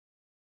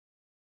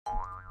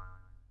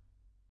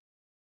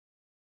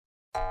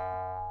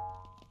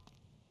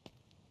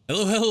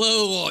Hello,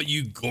 hello, all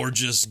you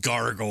gorgeous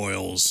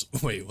gargoyles.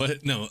 Wait,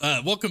 what? No,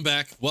 welcome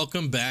back.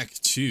 Welcome back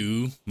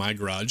to my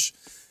garage.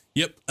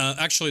 Yep,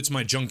 actually it's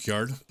my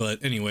junkyard,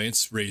 but anyway,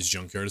 it's Ray's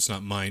junkyard, it's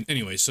not mine.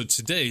 Anyway, so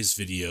today's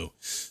video,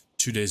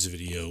 2 days of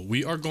video,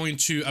 we are going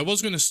to, I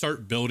was going to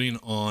start building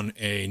on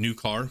a new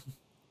car,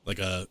 like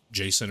a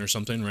Jason or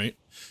something, right?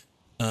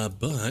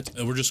 But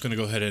we're just going to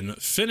go ahead and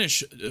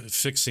finish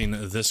fixing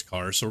this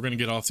car. So we're going to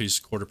get off these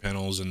quarter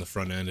panels in the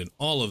front end and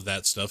all of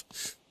that stuff.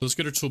 So let's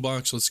get our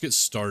toolbox. Let's get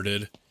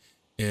started.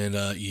 And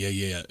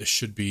yeah, it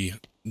should be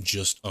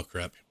just, oh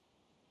crap.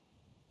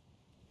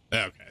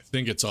 Okay, I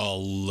think it's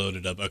all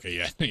loaded up.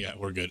 Okay, yeah,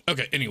 we're good.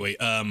 Okay, anyway,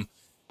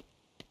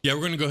 yeah,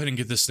 we're going to go ahead and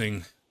get this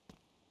thing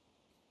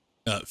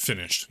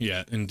finished.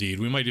 Yeah, indeed.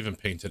 We might even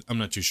paint it. I'm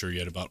not too sure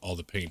yet about all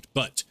the paint,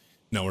 but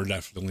no, we're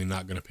definitely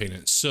not going to paint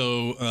it.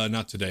 So,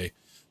 not today.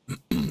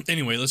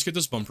 Anyway, let's get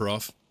this bumper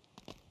off.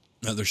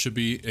 There should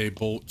be a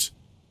bolt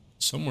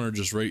somewhere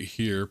just right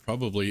here,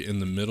 probably in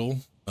the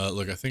middle.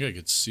 Look, I think I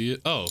could see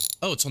it. Oh,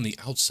 it's on the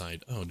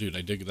outside. Oh, dude,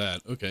 I dig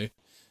that. Okay.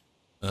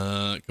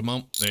 Come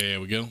on. There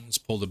we go. Let's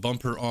pull the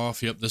bumper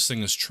off. Yep, this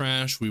thing is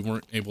trash. We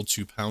weren't able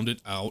to pound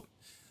it out.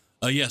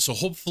 Yeah, so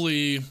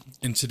hopefully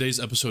in today's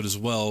episode as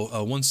well,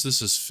 once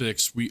this is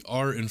fixed, we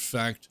are in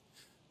fact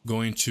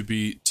going to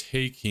be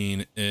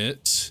taking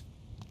it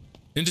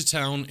into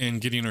town and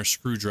getting our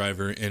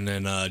screwdriver and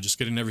then just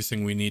getting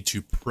everything we need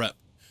to prep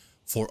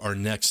for our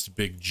next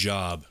big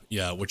job.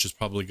 Yeah, which is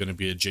probably going to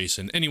be a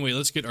Jason. Anyway,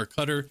 let's get our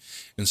cutter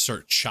and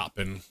start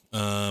chopping.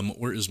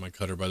 Where is my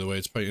cutter, by the way?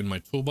 It's probably in my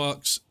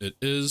toolbox. It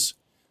is,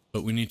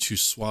 but we need to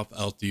swap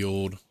out the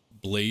old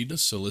blade,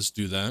 so let's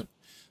do that.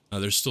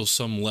 There's still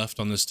some left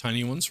on this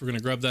tiny one, so we're going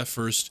to grab that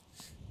first,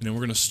 and then we're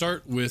going to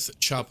start with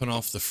chopping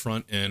off the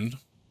front end.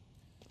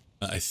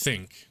 I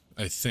think.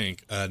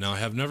 Now, I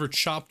have never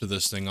chopped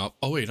this thing off.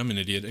 Oh, wait, I'm an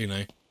idiot, ain't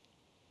I?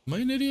 Am I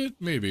an idiot?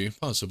 Maybe.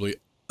 Possibly.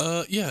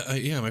 Yeah, I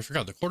am. I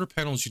forgot. The quarter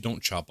panels you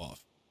don't chop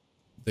off.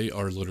 They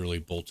are literally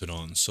bolted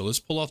on. So let's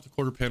pull off the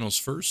quarter panels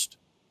first.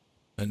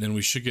 And then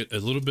we should get a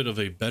little bit of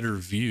a better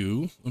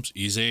view. Oops,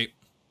 easy.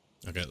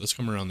 Okay, let's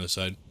come around this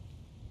side.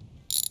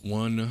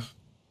 One.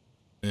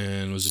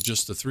 And was it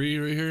just the 3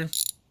 right here?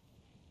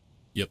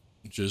 Yep,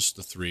 just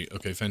the 3.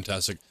 Okay,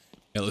 fantastic.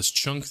 Yeah, let's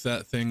chunk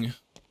that thing.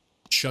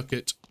 Chuck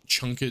it.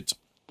 Chunk it,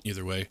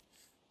 either way.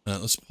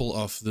 Let's pull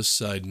off this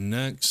side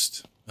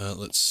next.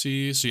 Let's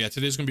see. So yeah,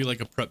 today's gonna be like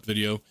a prep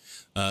video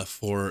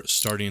for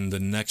starting the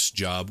next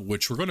job,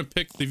 which we're gonna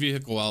pick the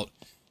vehicle out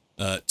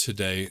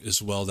today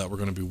as well that we're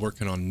gonna be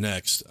working on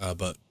next.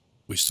 But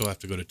we still have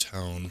to go to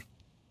town.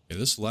 Okay,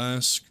 this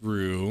last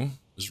screw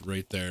is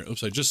right there.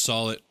 Oops, I just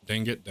saw it.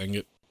 Dang it.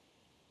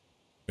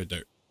 Right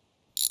there.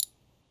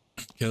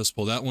 Okay, let's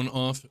pull that one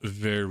off.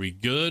 Very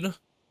good.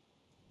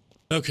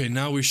 Okay,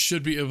 now we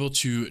should be able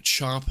to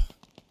chop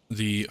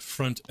the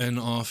front end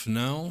off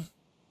now.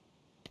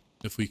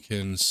 If we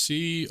can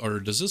see, or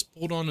does this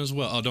bolt on as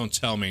well? Oh, don't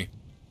tell me.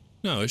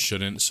 No, it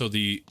shouldn't. So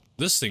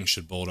this thing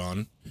should bolt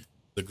on.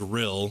 The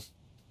grill.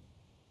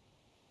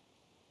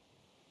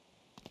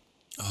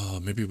 Oh,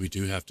 maybe we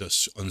do have to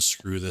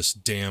unscrew this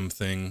damn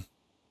thing.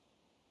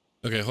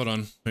 Okay, hold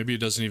on. Maybe it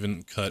doesn't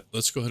even cut.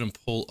 Let's go ahead and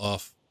pull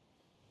off.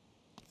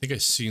 I think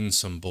I've seen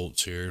some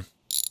bolts here.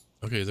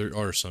 Okay, there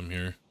are some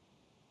here.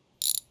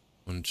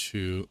 1,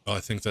 2. Oh, I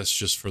think that's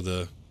just for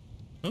the...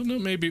 Oh, no,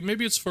 maybe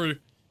it's for...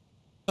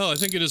 Oh, I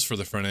think it is for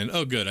the front end.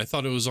 Oh, good. I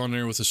thought it was on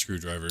there with a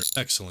screwdriver.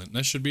 Excellent.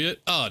 That should be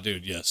it. Oh,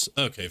 dude, yes.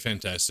 Okay,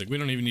 fantastic. We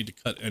don't even need to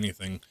cut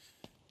anything.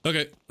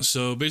 Okay,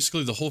 so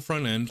basically the whole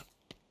front end.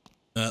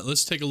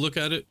 Let's take a look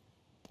at it.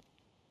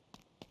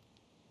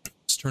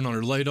 Let's turn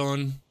our light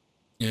on.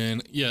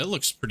 And, yeah, it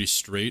looks pretty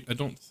straight. I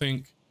don't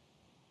think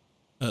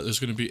there's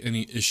going to be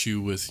any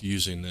issue with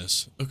using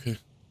this. Okay.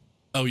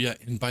 Oh, yeah,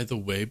 and by the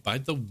way,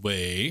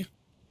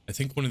 I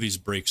think one of these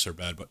brakes are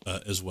bad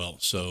as well.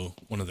 So,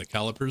 one of the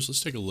calipers,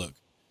 let's take a look.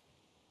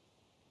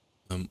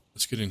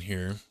 Let's get in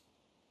here.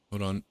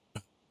 Hold on.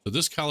 So,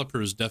 this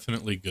caliper is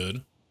definitely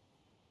good.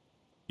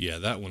 Yeah,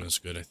 that one is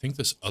good. I think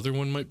this other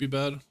one might be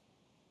bad.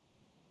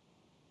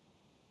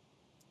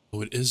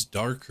 Oh, it is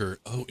darker.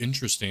 Oh,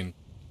 interesting.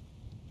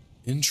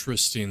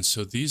 Interesting.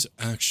 So, these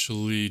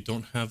actually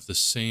don't have the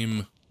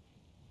same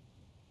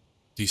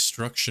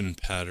destruction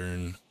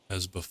pattern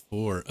as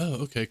before. Oh,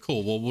 okay,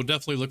 cool. Well, we'll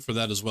definitely look for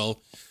that as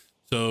well.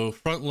 So,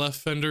 front left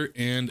fender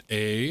and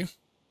a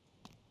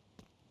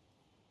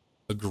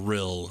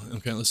grill.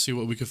 Okay, let's see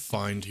what we could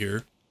find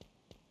here.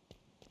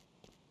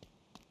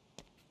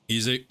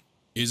 Easy.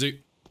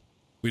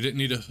 We didn't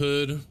need a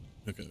hood.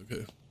 Okay.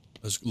 I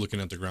was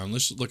looking at the ground.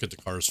 Let's look at the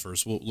cars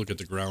first. We'll look at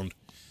the ground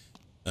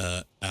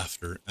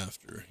after.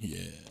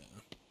 Yeah.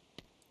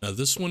 Now,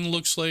 this one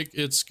looks like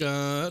it's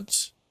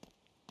got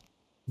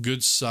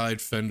good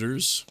side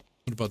fenders.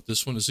 What about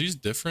this one? Is these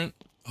different?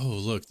 Oh,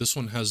 look, this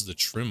one has the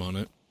trim on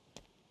it.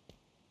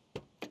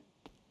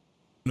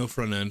 No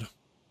front end. A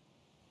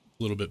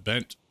little bit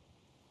bent.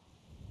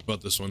 What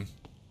about this one?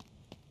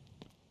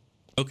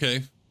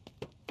 Okay.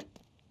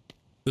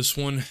 This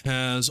one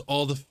has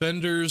all the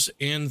fenders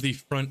and the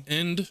front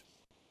end.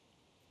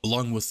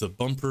 along with the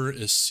bumper,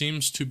 it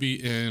seems to be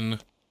in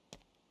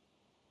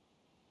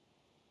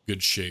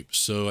good shape.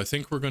 So I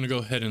think we're going to go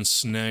ahead and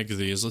snag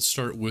these. Let's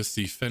start with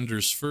the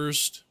fenders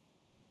first.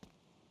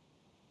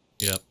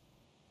 Yep.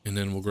 And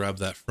then we'll grab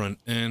that front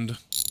end,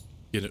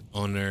 get it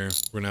on there.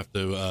 We're going to have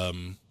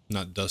to,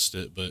 not dust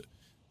it, but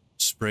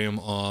spray them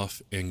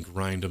off and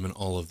grind them and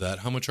all of that.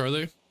 How much are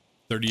they?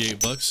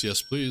 38 bucks.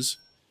 Yes, please.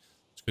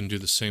 It's going to do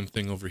the same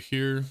thing over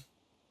here.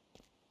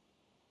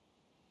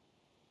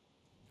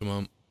 Come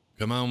on.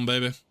 Come on,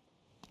 baby.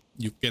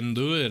 You can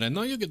do it. I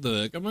know you can do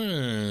it. Come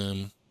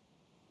on.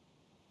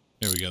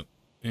 There we go.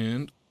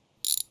 And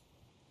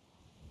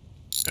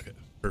okay,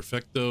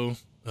 perfecto.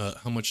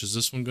 How much is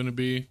this one going to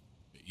be?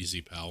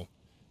 Easy, pal.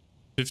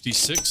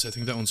 56. I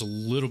think that one's a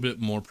little bit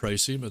more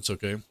pricey, but it's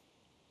okay.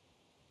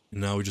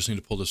 And now we just need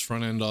to pull this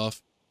front end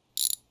off,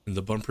 and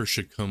the bumper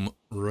should come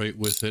right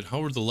with it.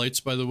 How are the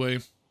lights, by the way?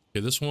 Okay,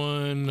 this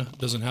one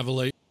doesn't have a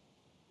light.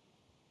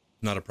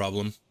 Not a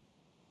problem.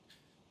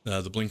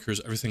 The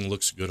blinkers, everything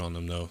looks good on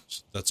them, though.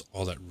 So that's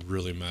all that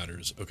really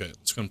matters. Okay,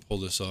 let's go and pull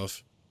this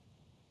off.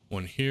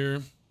 One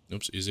here.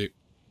 Oops, easy.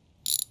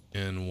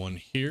 And one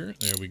here.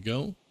 There we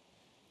go.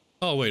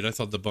 Oh, wait, I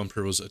thought the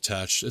bumper was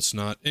attached. It's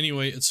not.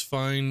 Anyway, it's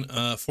fine.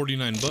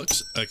 49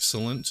 bucks.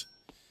 Excellent.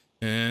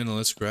 And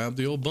let's grab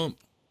the old bump.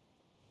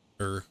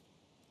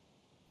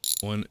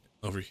 One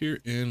over here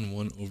and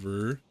one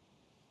over...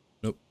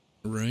 Nope.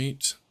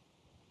 Right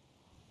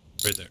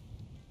there.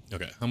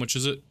 Okay, how much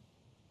is it?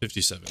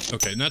 57.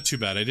 Okay, not too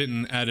bad. I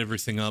didn't add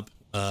everything up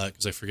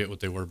because I forget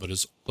what they were, but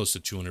it's close to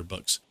 200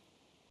 bucks.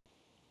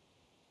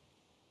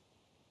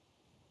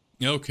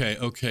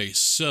 Okay,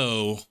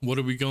 so what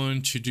are we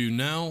going to do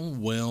now?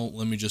 Well,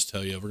 let me just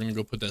tell you, we're going to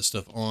go put that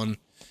stuff on,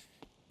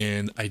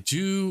 and I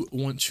do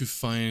want to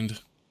find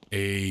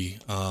a,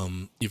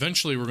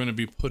 eventually we're going to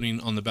be putting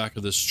on the back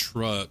of this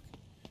truck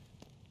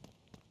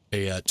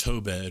a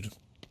tow bed.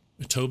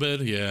 A tow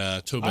bed?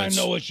 Yeah, tow bed. I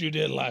know what you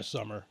did last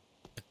summer.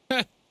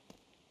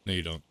 No,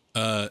 you don't.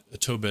 A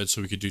tow bed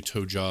so we could do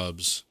tow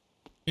jobs.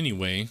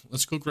 Anyway,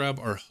 let's go grab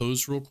our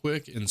hose real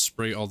quick and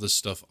spray all this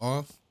stuff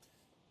off.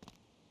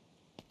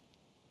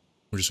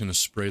 We're just going to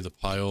spray the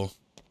pile.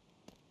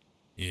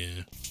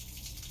 Yeah,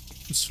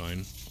 it's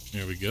fine.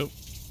 There we go.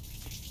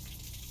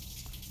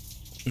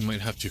 We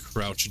might have to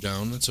crouch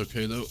down. That's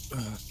okay, though.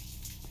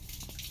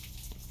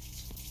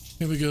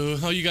 Here we go.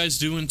 How you guys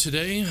doing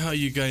today? How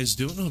you guys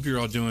doing? Hope you're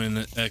all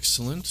doing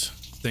excellent.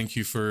 Thank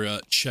you for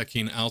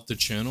checking out the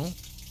channel.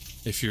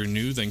 If you're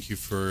new, thank you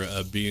for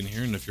being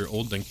here. And if you're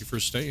old, thank you for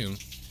staying.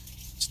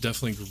 It's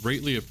definitely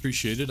greatly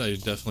appreciated. I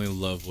definitely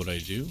love what I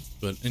do.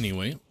 But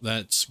anyway,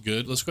 that's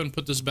good. Let's go ahead and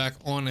put this back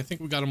on. I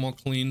think we got them all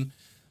clean.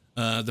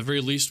 At the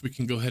very least, we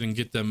can go ahead and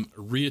get them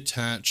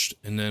reattached,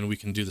 and then we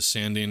can do the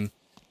sanding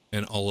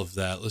and all of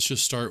that. Let's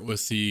just start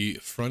with the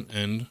front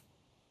end.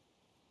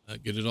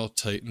 Get it all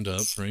tightened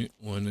up, right?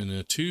 1 and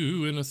a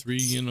 2 and a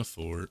 3 and a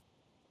 4.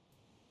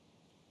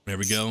 There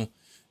we go.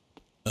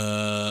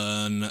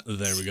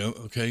 There we go.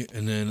 Okay,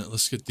 and then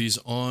let's get these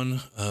on.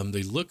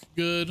 They look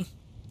good.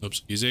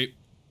 Oops, easy.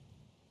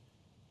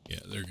 Yeah,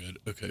 they're good.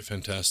 Okay,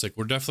 fantastic.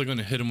 We're definitely going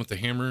to hit them with the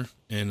hammer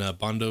and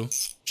Bondo,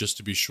 just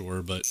to be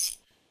sure, but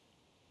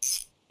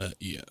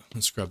yeah.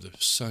 Let's grab the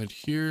side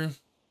here.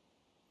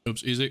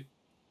 Oops, easy.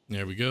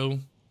 There we go.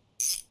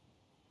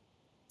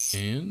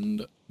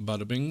 And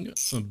bada bing,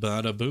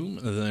 bada boom.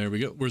 There we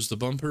go. Where's the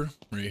bumper?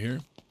 Right here.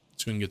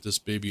 Let's go and get this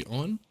baby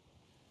on.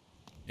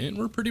 And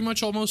we're pretty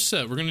much almost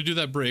set. We're going to do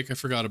that brake. I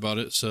forgot about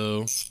it,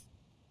 so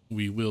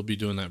we will be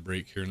doing that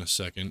brake here in a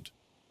second.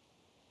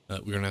 We're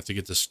going to have to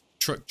get this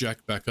truck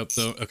jack back up,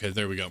 though. Okay,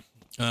 there we go.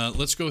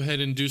 Let's go ahead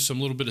and do some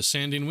little bit of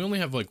sanding. We only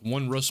have like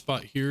one rust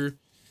spot here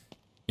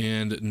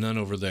and none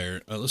over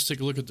there. Let's take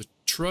a look at the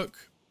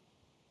truck.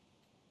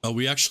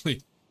 We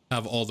actually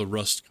have all the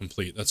rust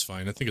complete. That's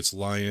fine. I think it's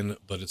lying,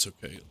 but it's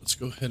okay. Let's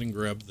go ahead and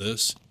grab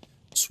this.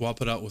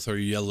 Swap it out with our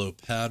yellow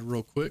pad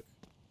real quick.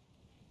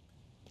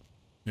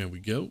 There we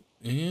go.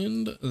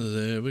 And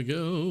there we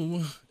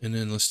go. And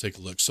then let's take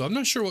a look. So I'm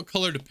not sure what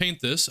color to paint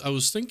this. I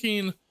was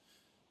thinking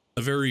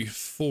a very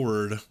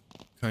Ford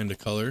kind of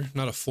color.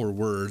 Not a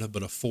Forward,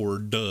 but a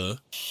Ford.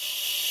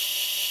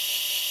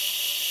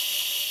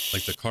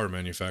 Like the car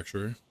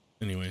manufacturer.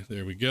 Anyway,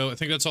 there we go. I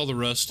think that's all the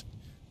rust,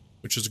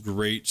 which is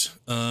great.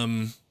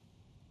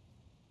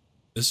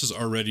 This is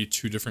already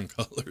 2 different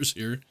colors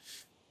here.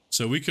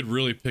 So we could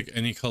really pick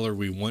any color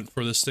we want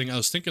for this thing. I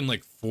was thinking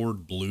like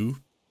Ford blue.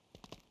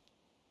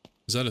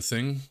 Is that a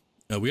thing?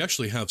 We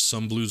actually have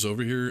some blues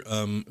over here.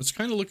 It's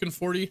kind of looking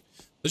 40.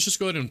 Let's just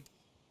go ahead and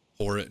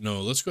pour it. No,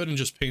 let's go ahead and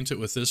just paint it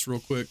with this real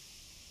quick.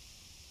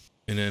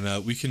 And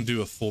then we can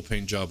do a full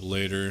paint job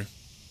later,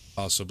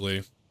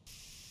 possibly.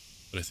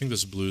 But I think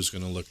this blue is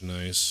going to look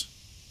nice.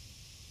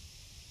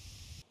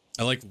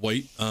 I like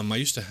white. I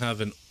used to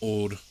have an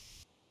old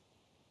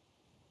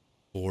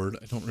Ford.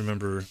 I don't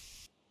remember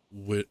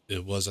what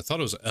it was. I thought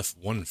it was an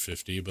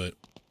F-150, but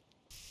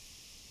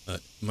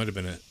it might have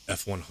been an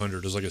F-100.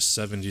 It was like a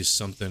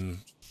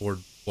 70s-something Ford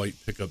white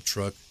pickup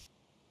truck.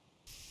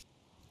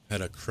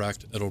 Had a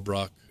cracked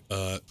Edelbrock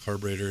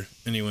carburetor.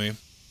 Anyway,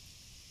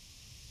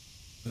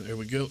 there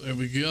we go. There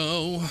we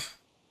go.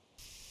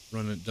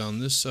 Run it down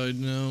this side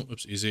now.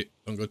 Oops, easy.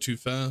 Don't go too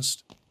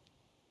fast.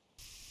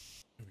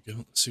 There we go.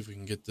 Let's see if we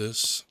can get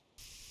this.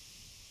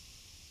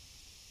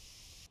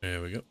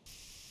 There we go.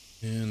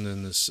 And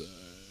then this side.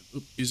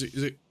 Oop, easy,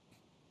 easy.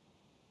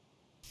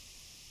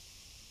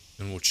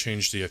 And we'll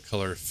change the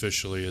color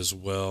officially as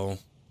well.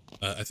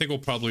 I think we'll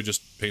probably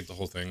just paint the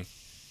whole thing,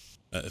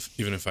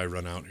 even if I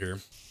run out here.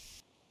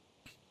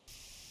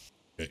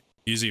 Okay,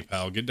 easy,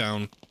 pal. Get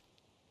down.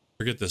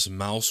 Forget this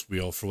mouse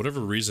wheel. For whatever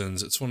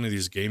reasons, it's one of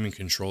these gaming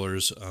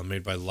controllers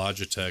made by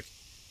Logitech.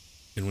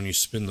 And when you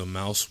spin the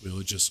mouse wheel,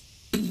 it just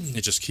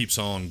it just keeps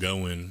on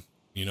going.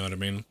 You know what I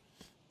mean?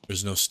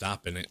 There's no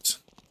stopping it.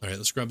 All right,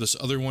 let's grab this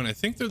other one. I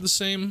think they're the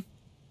same.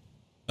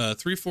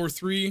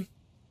 343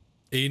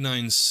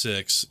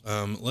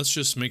 A96. Let's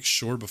just make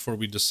sure before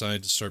we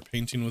decide to start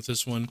painting with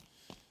this one.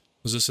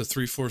 Was this a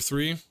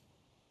 343?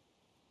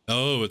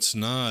 Oh, it's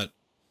not.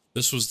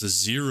 This was the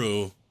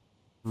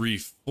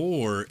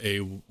 034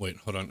 A. Wait,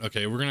 hold on.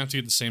 Okay, we're gonna have to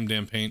get the same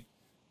damn paint,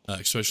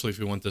 especially if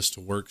we want this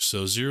to work.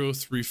 So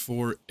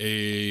 034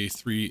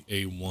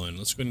 A3A1.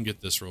 Let's go ahead and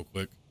get this real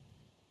quick.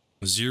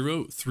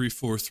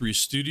 0343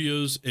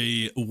 Studios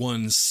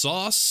A1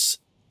 sauce.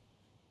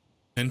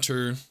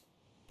 Enter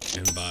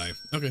and buy.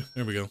 Okay,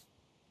 there we go.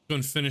 Go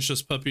and finish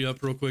this puppy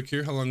up real quick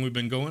here. How long we've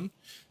been going?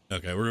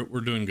 Okay,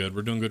 we're doing good.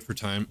 We're doing good for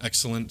time.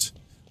 Excellent.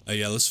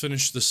 Yeah, let's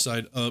finish this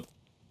side up,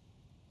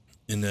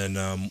 and then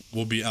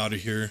we'll be out of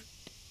here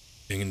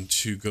and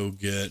to go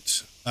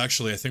get.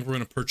 Actually, I think we're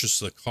gonna purchase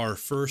the car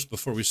first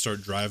before we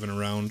start driving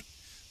around,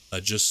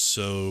 just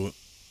so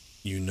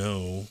you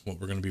know what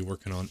we're gonna be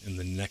working on in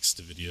the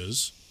next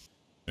videos.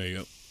 There you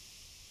go.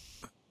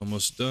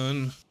 Almost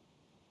done.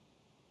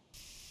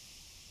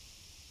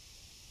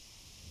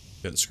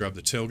 Yeah, let's grab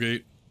the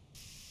tailgate.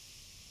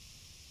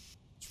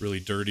 It's really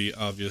dirty,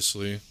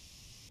 obviously.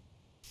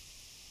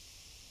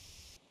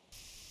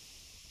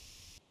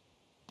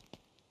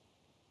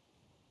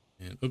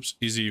 And oops,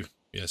 easy.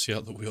 Yeah, see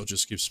how the wheel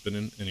just keeps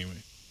spinning?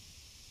 Anyway,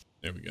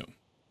 there we go.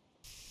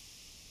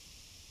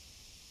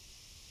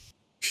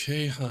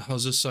 Okay,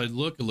 how's this side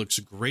look? It looks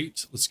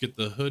great. Let's get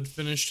the hood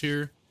finished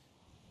here.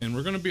 And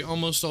we're going to be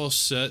almost all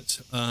set.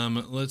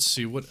 Let's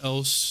see, what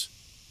else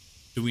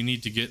do we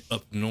need to get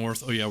up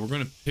north? Oh yeah, we're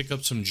going to pick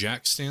up some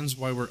jack stands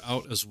while we're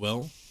out as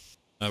well.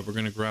 We're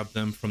going to grab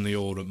them from the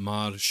old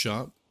mod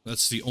shop.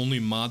 That's the only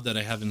mod that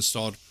I have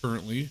installed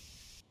currently.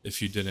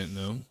 If you didn't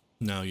know,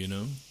 now you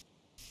know.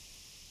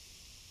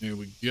 There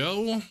we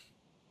go.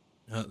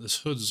 This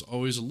hood is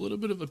always a little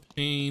bit of a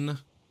pain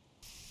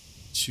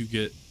to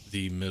get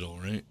the middle,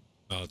 right?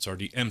 Oh, it's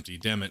already empty.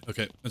 Damn it.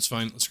 Okay, that's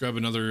fine. Let's grab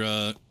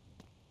another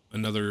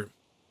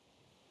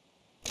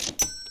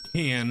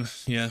can.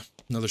 Yeah,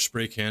 another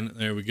spray can.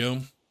 There we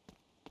go.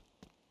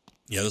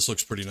 Yeah, this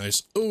looks pretty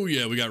nice. Oh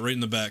yeah, we got right in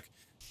the back.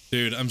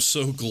 Dude, I'm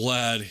so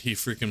glad he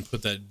freaking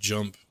put that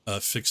jump,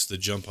 fixed the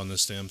jump on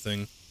this damn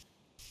thing.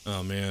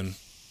 Oh man.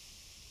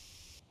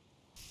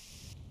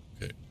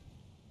 Okay.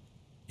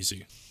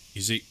 Easy.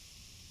 Easy.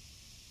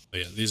 Oh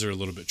yeah, these are a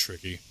little bit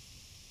tricky.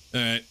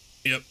 Alright.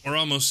 Yep, we're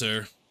almost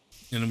there.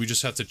 And we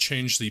just have to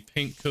change the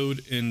paint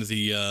code in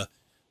the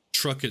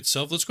truck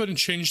itself. Let's go ahead and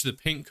change the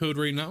paint code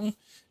right now.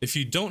 If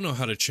you don't know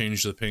how to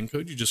change the paint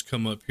code, you just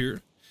come up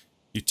here.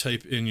 You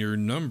type in your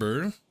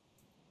number.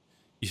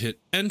 You hit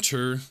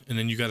enter, and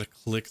then you got to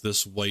click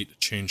this white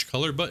change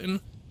color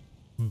button.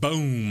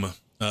 Boom.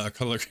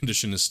 Color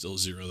condition is still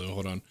 0 though.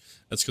 Hold on.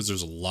 That's because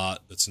there's a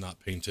lot that's not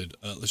painted.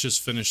 Let's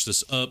just finish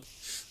this up.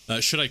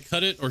 Should I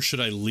cut it or should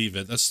I leave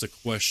it? That's the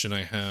question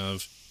I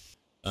have.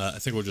 I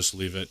think we'll just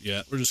leave it.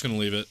 Yeah, we're just going to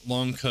leave it.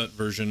 Long cut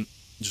version.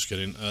 Just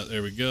kidding.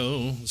 There we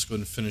go. Let's go ahead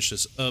and finish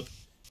this up.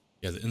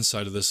 Yeah, the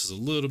inside of this is a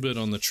little bit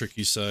on the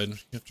tricky side. You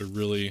have to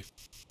really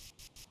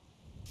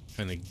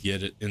kind of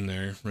get it in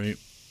there, right?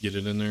 Get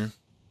it in there.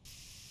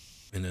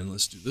 And then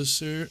let's do this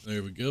here.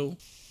 There we go.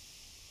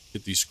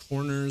 Get these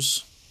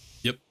corners.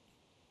 Yep.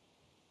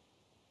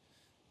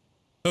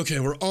 Okay,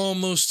 we're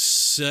almost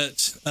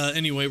set.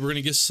 Anyway, we're going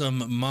to get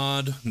some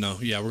mod. No,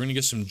 yeah, we're going to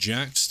get some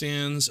jack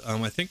stands.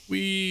 I think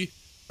we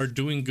are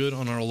doing good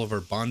on all of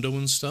our Bondo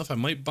and stuff. I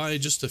might buy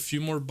just a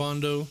few more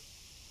Bondo,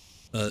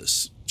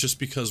 just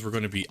because we're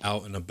going to be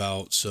out and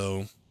about.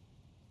 So,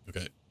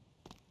 okay.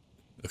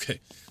 Okay.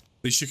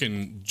 At least you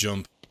can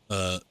jump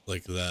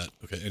like that.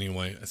 Okay,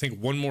 anyway, I think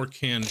one more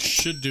can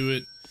should do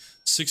it.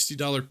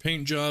 $60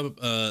 paint job.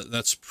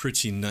 That's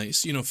pretty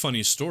nice. You know,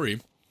 funny story.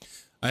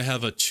 I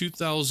have a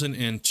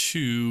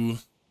 2002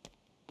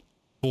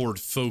 Ford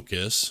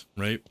Focus,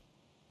 right?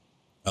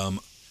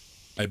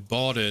 I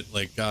bought it,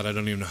 like, God, I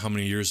don't even know how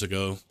many years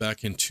ago,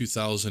 back in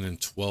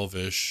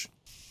 2012-ish,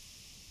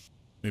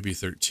 maybe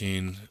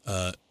 13.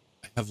 I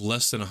have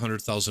less than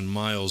 100,000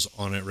 miles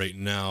on it right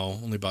now,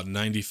 only about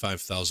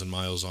 95,000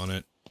 miles on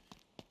it.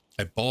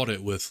 I bought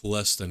it with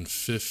less than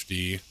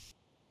 50.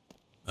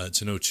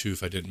 It's an 02,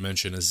 if I didn't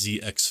mention, a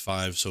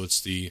ZX5, so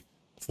it's the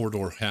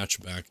 4-door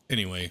hatchback.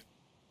 Anyway,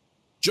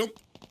 jump.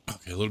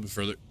 Okay, a little bit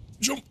further.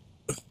 Jump.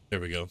 There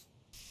we go.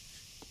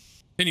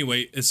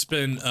 Anyway, it's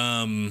been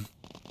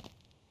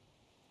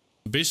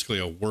basically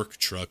a work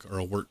truck or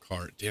a work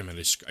car. Damn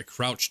it, I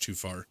crouched too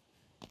far.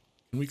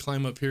 Can we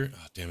climb up here?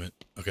 Oh, damn it.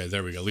 Okay,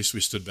 there we go. At least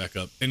we stood back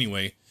up.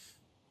 Anyway,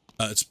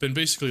 it's been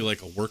basically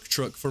like a work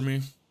truck for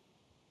me.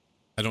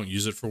 I don't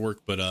use it for work,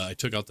 but I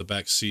took out the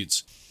back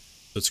seats.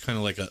 So it's kind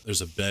of like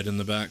there's a bed in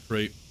the back,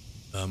 right?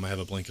 I have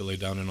a blanket laid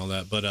down and all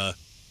that, but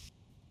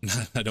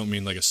I don't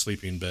mean like a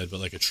sleeping bed, but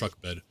like a truck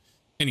bed.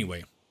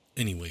 Anyway.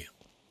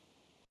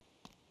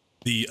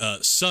 The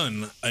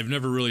sun, I've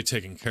never really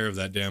taken care of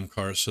that damn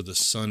car, so the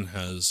sun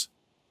has...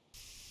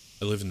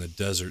 I live in the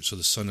desert, so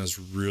the sun has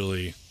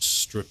really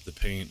stripped the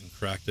paint and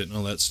cracked it and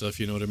all that stuff,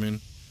 you know what I mean?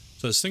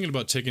 So I was thinking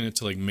about taking it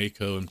to like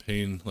Mako and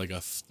paying like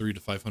a $300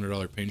 to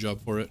 $500 paint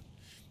job for it.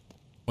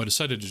 Well, I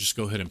decided to just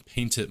go ahead and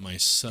paint it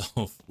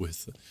myself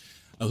with...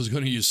 I was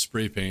going to use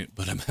spray paint,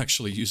 but I'm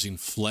actually using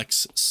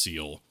Flex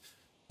Seal.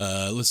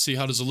 Let's see,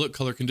 how does it look?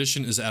 Color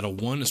condition is at a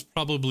 1. It's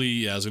probably,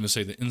 yeah, I was going to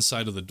say the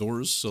inside of the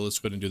doors, so let's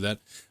go ahead and do that.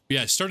 But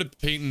yeah, I started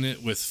painting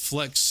it with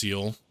Flex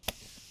Seal.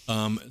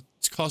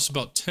 It costs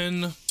about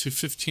 10 to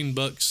 15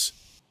 bucks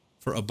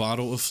for a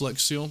bottle of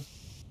Flex Seal.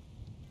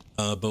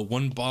 But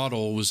one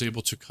bottle was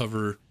able to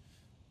cover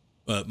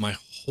my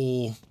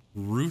whole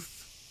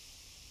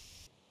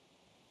roof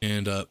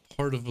and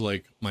part of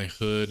like my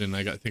hood, and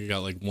I think I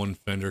got like one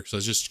fender because I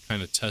was just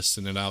kind of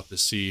testing it out to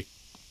see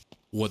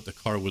what the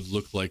car would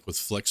look like with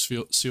Flex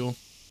Seal.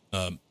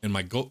 And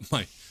my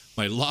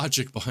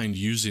logic behind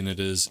using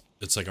it is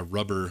it's like a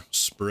rubber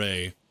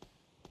spray.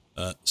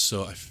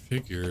 So I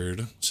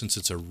figured since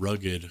it's a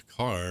rugged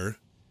car,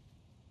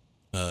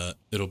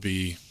 it'll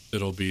be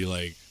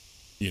like,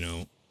 you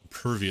know,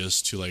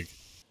 impervious to like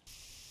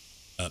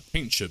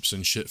paint chips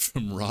and shit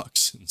from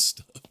rocks and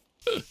stuff.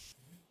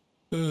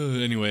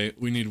 Anyway,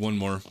 we need one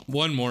more.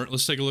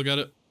 Let's take a look at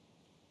it.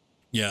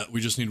 Yeah,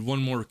 we just need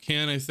one more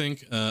can, I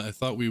think. I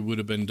thought we would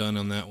have been done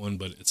on that one,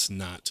 but it's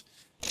not.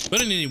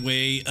 But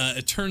anyway,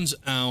 it turns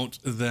out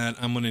that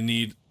I'm going to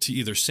need to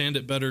either sand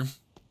it better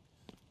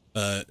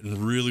and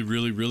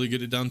really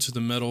get it down to the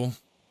metal,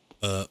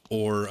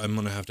 or I'm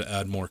going to have to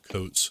add more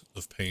coats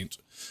of paint.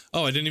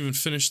 Oh, I didn't even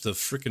finish the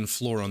freaking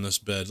floor on this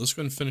bed. Let's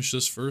go ahead and finish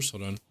this first.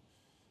 Hold on.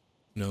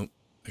 No,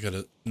 I got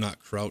to not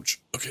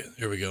crouch. Okay,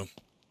 there we go.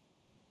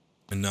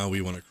 And now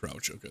we want to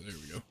crouch. Okay, there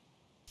we go.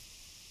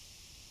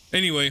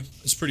 Anyway,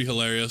 it's pretty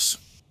hilarious.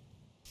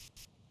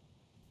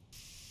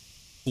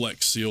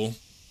 Flex Seal.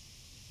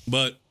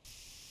 But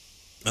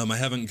I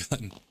haven't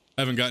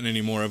gotten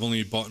any more. I've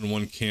only bought in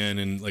one can,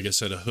 and like I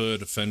said, a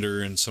hood, a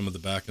fender, and some of the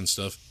back and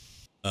stuff.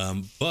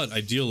 But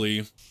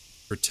ideally,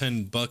 for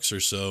 10 bucks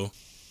or so,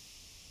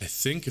 I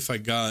think if I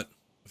got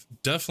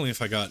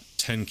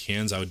 10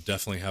 cans, I would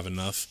definitely have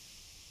enough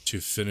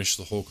to finish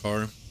the whole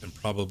car and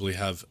probably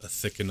have a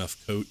thick enough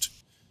coat.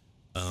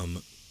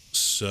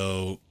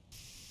 So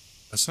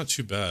that's not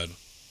too bad.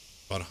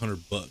 About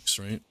 100 bucks,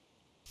 right?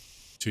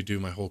 To do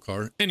my whole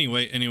car.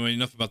 Anyway,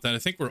 enough about that. I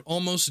think we're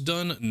almost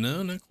done.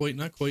 No, not quite.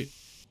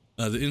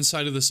 The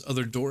inside of this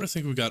other door, I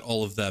think we got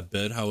all of that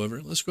bed.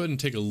 However, let's go ahead and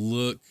take a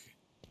look.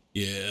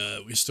 Yeah,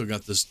 we still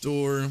got this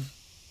door. I'm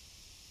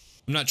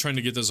not trying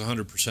to get this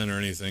 100% or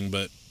anything,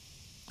 but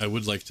I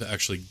would like to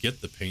actually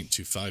get the paint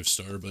to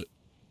 5-star, but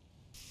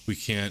we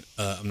can't.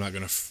 I'm not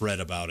going to fret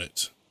about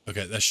it.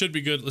 Okay, that should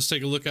be good. Let's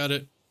take a look at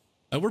it.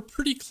 We're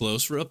pretty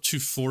close. We're up to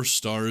 4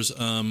 stars.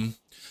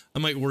 I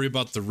might worry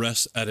about the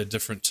rest at a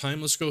different time.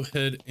 Let's go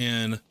ahead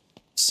and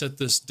set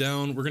this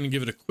down. We're going to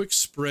give it a quick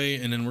spray,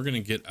 and then we're going to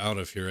get out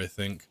of here, I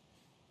think.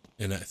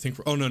 And I think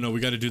oh, no, we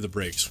got to do the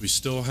brakes. We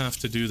still have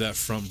to do that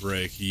front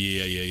brake.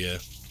 Yeah.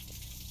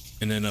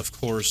 And then, of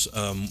course,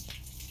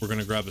 we're going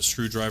to grab a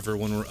screwdriver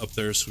when we're up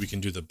there so we can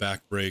do the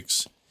back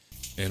brakes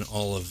and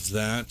all of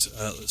that.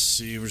 Let's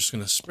see. We're just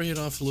going to spray it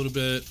off a little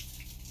bit.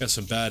 Got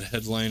some bad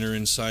headliner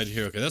inside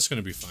here. Okay, that's going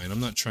to be fine.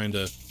 I'm not trying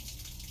to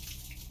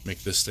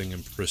make this thing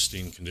in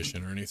pristine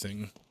condition or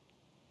anything.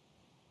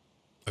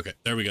 Okay,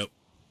 there we go.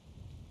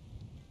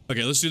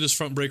 Okay, let's do this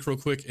front brake real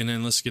quick, and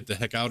then let's get the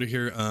heck out of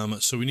here.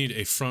 So we need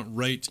a front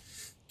right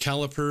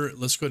caliper.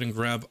 Let's go ahead and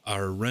grab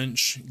our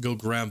wrench. Go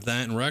grab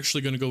that, and we're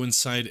actually going to go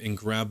inside and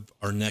grab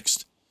our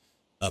next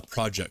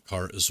project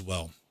car as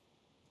well.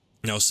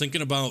 Now, I was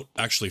thinking about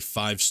actually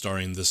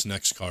 5-starring this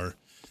next car.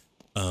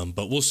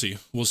 But we'll see.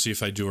 We'll see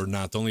if I do or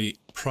not. The only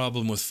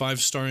problem with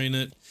 5-starring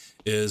it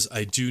is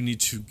I do need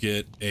to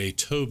get a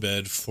tow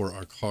bed for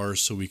our car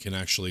so we can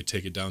actually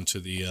take it down to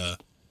the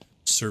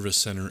service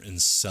center and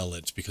sell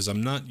it, because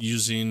I'm not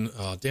using...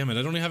 Oh, damn it.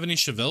 I don't have any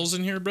Chevelles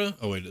in here, bro.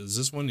 Oh, wait. Is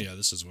this one? Yeah,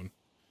 this is one.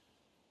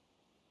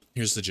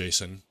 Here's the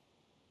Jason.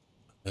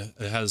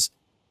 It has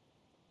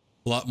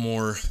a lot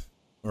more,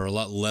 or a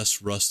lot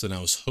less rust than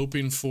I was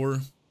hoping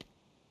for.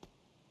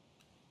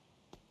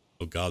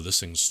 Oh god, this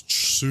thing's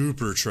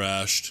super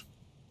trashed.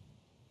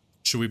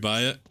 Should we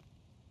buy it?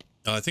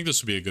 I think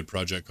this would be a good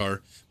project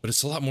car, but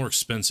it's a lot more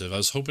expensive. I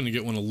was hoping to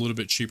get one a little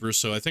bit cheaper,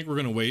 so I think we're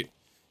going to wait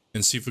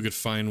and see if we could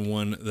find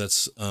one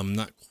that's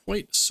not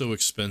quite so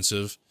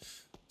expensive.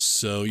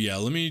 So yeah,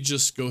 let me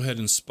just go ahead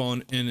and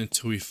spawn in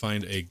until we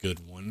find a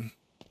good one.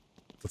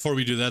 Before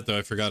we do that, though,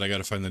 I forgot I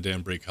gotta find the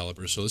damn brake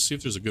caliper. So let's see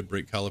if there's a good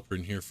brake caliper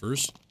in here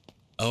first.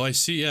 Oh, I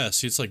see. Yeah,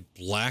 see, it's like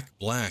black.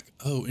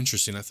 Oh,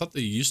 interesting. I thought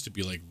they used to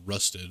be like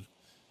rusted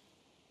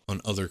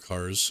on other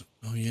cars.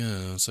 Oh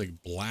yeah, it's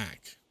like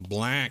black.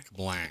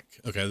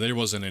 Okay, there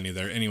wasn't any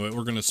there. Anyway,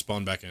 we're gonna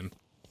spawn back in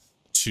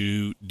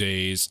 2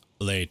 days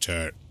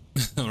later.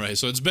 All right,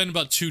 so it's been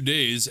about 2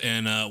 days,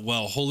 and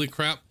well, holy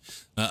crap,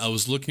 I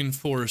was looking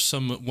for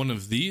one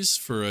of these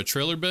for a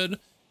trailer bed,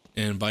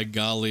 and by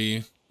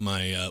golly,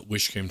 my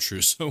wish came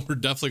true. So we're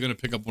definitely going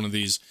to pick up one of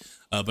these,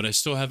 but I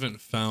still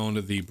haven't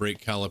found the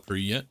brake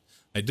caliper yet.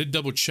 I did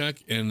double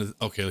check, and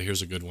okay,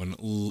 here's a good one.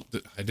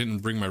 I didn't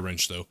bring my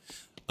wrench though.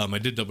 I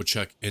did double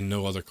check, and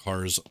no other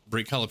cars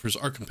brake calipers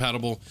are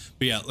compatible.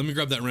 But yeah, let me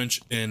grab that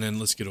wrench, and then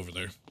let's get over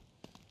there.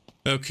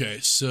 Okay,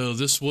 so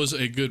this was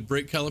a good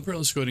brake caliper.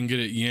 Let's go ahead and get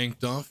it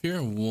yanked off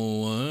here.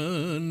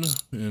 1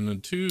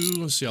 and 2.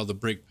 Let's see how the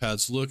brake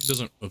pads look.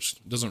 It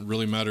doesn't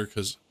really matter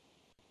because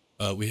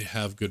we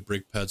have good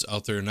brake pads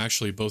out there, and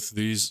actually both of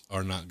these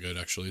are not good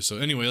actually. So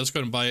anyway, let's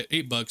go ahead and buy it.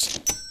 $8.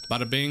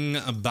 Bada bing,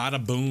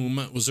 bada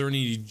boom. Was there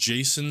any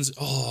Jasons?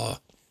 Oh,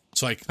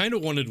 so I kind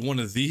of wanted one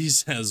of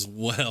these as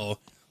well.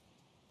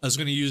 I was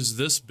going to use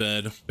this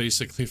bed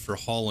basically for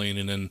hauling,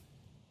 and then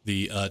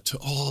the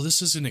oh,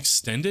 this is an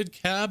extended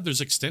cab.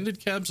 There's extended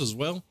cabs as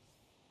well.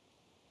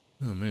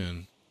 Oh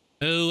man.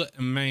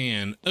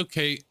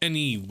 Okay,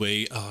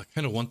 anyway, I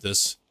kind of want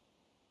this.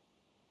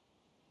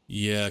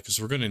 Yeah, because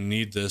we're gonna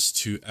need this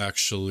to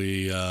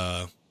actually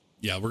yeah,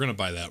 we're gonna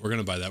buy that. We're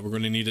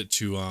gonna need it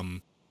to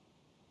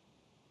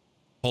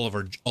all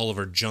of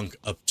our junk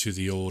up to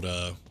the old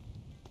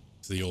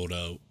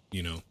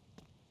you know,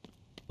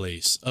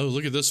 place. Oh,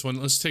 look at this one.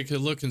 Let's take a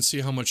look and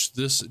see how much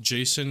this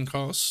Jason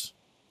costs.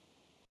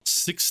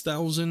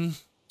 6,000.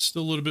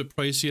 Still a little bit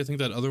pricey. I think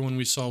that other one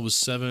we saw was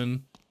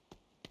 7.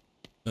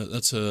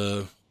 That's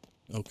a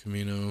El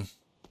Camino.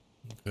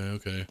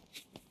 Okay.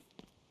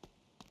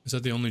 Is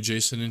that the only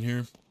Jason in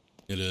here?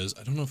 It is.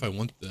 I don't know if I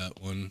want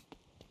that one.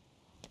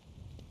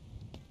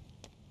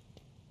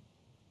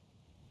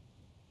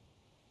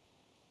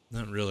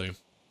 Not really.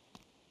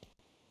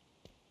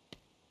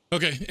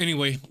 Okay,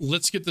 anyway,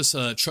 let's get this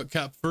truck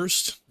cap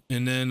first,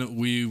 and then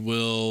we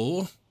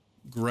will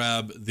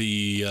grab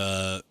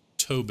the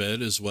tow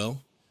bed as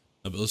well.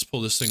 But let's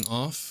pull this thing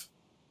off.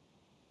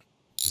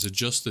 Is it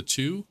just the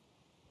 2?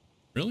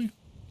 Really?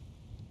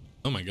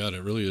 Oh my god,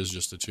 it really is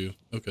just the 2.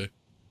 Okay.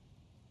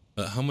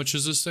 How much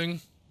is this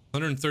thing?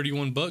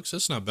 131 bucks?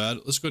 That's not bad.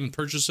 Let's go ahead and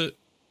purchase it.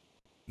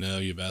 No,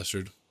 you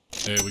bastard.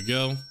 There we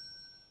go.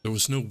 There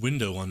was no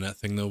window on that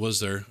thing though, was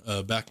there?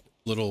 Back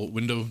little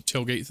window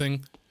tailgate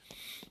thing.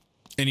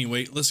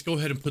 Anyway, let's go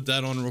ahead and put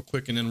that on real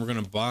quick, and then we're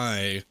gonna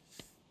buy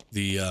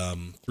the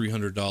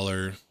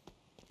 $300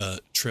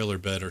 trailer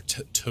bed or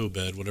tow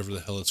bed, whatever the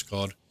hell it's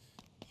called.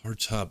 Hard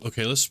top.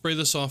 Okay, let's spray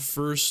this off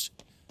first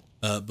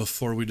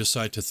before we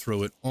decide to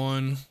throw it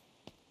on.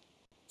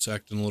 It's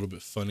acting a little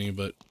bit funny,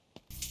 but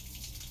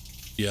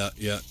yeah.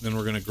 Then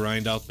we're gonna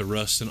grind out the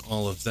rust and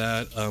all of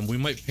that. We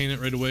might paint it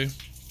right away.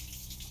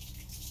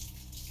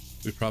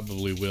 We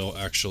probably will,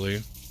 actually. I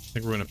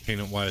think we're gonna paint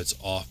it while it's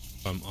off,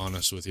 if I'm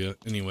honest with you.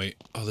 Anyway,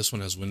 oh, this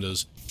one has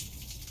windows.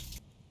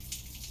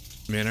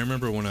 Man, I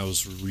remember when I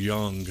was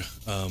young,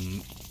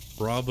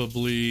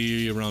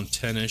 probably around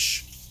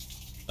 10-ish,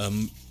 I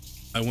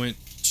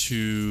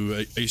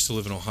used to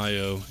live in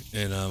Ohio,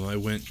 and I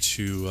went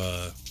to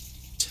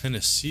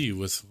Tennessee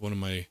with one of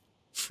my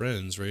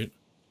friends, right?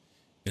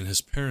 And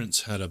his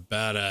parents had a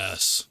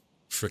badass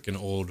freaking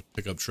old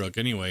pickup truck.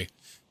 Anyway,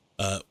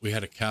 we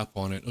had a cap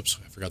on it. Oops,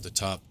 I forgot the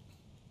top.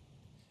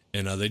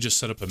 And they just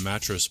set up a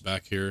mattress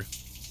back here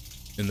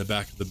in the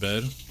back of the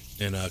bed,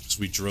 and because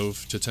we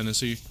drove to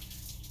Tennessee,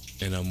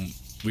 and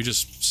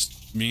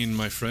me and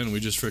my friend, we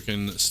just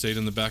freaking stayed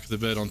in the back of the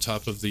bed on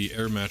top of the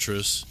air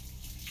mattress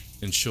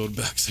and chilled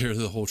back there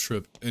the whole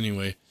trip.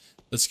 Anyway,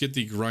 let's get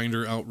the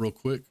grinder out real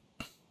quick.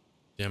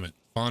 Damn it.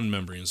 Fond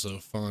memories, though.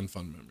 Fond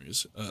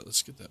memories.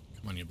 Let's get that.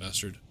 Come on, you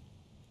bastard.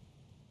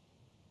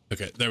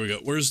 Okay, there we go.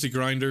 Where's the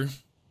grinder?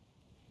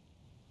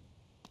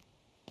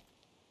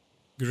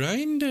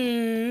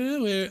 Grinder,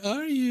 where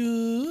are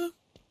you?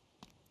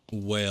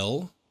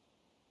 Well,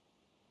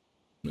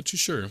 not too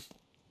sure.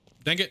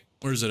 Dang it.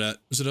 Where is it at?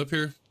 Is it up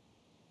here?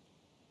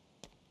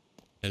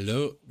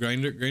 Hello?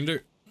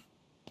 Grinder?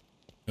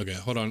 Okay,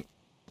 hold on.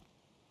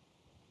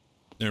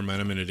 Never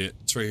mind, I'm an idiot.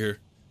 It's right here.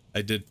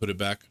 I did put it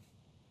back.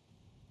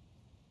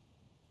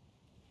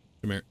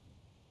 Come here.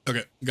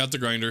 Okay, got the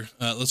grinder.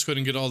 Let's go ahead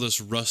and get all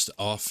this rust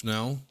off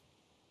now.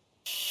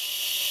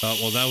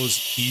 Well, that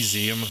was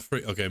easy. I'm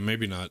afraid. Okay,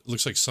 maybe not. It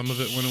looks like some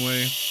of it went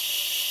away.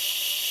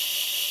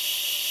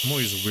 I'm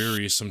always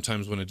weary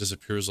sometimes when it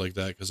disappears like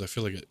that, because I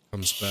feel like it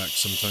comes back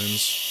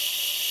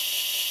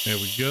sometimes. There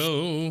we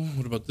go.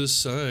 What about this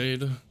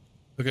side?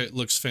 Okay, it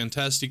looks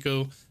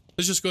fantastico.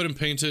 Let's just go ahead and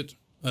paint it.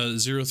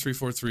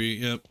 0343.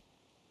 Yep.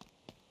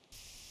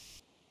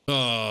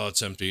 Oh,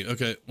 it's empty.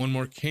 Okay, one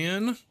more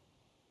can.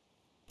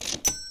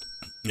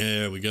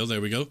 There we go.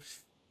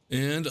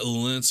 And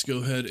let's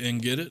go ahead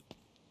and get it.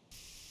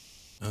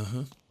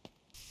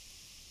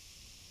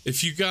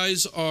 If you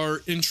guys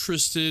are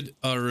interested,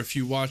 or if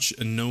you watch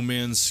a No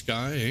Man's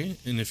Sky,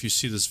 and if you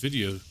see this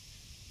video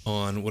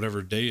on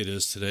whatever day it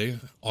is today,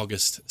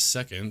 August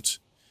 2nd,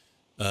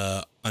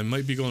 I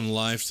might be going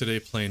live today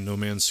playing No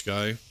Man's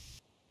Sky.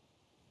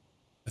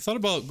 I thought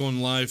about going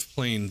live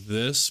playing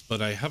this,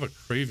 but I have a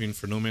craving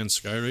for No Man's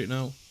Sky right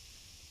now.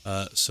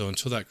 So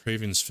until that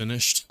craving's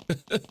finished.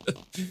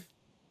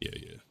 Yeah.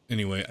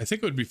 Anyway, I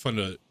think it would be fun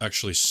to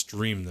actually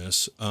stream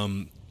this.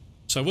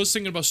 So I was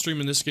thinking about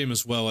streaming this game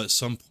as well at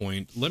some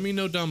point. Let me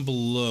know down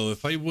below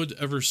if I would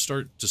ever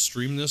start to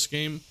stream this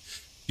game.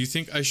 Do you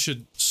think I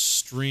should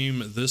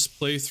stream this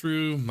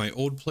playthrough, my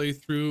old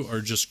playthrough, or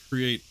just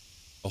create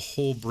a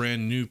whole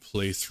brand new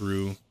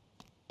playthrough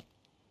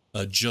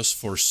just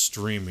for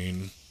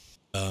streaming?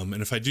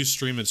 And if I do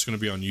stream, it's going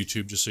to be on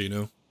YouTube, just so you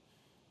know.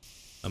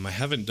 I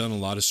haven't done a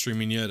lot of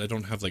streaming yet. I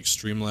don't have like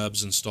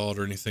Streamlabs installed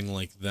or anything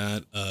like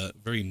that.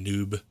 Very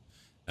noob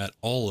at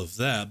all of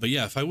that. But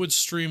yeah, if I would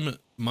stream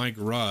my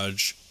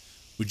garage,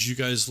 would you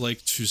guys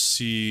like to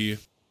see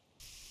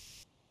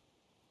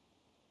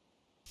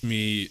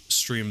me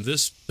stream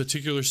this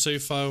particular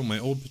save file, my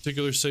old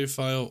particular save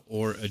file,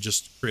 or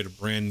just create a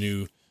brand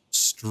new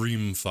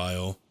stream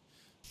file?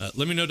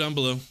 Let me know down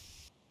below.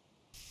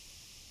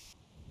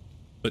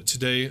 But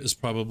today is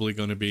probably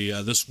going to be,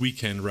 this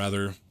weekend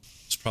rather,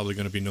 it's probably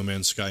going to be No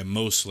Man's Sky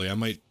mostly. I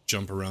might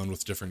jump around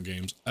with different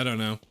games. I don't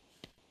know.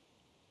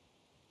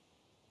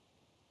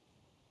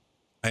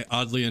 I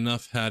oddly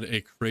enough had a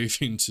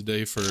craving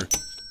today for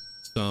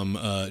some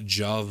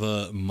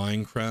Java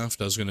Minecraft.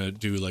 I was going to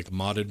do like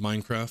modded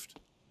Minecraft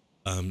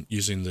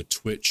using the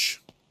Twitch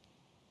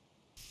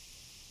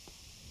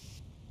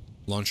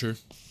launcher.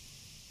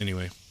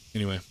 Anyway,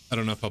 I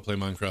don't know if I'll play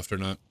Minecraft or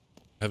not.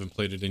 I haven't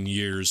played it in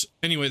years.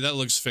 Anyway, that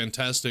looks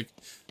fantastic.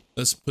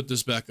 Let's put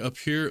this back up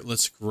here.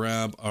 Let's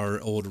grab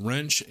our old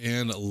wrench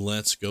and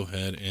let's go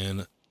ahead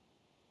and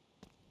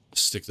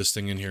stick this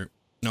thing in here.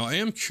 Now, I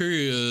am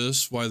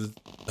curious why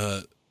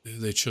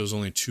they chose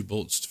only 2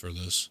 bolts for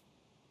this.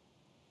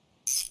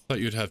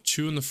 Thought you'd have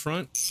 2 in the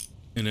front,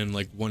 and then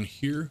like 1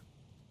 here,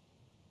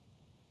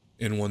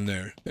 and 1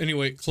 there.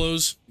 Anyway,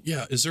 close.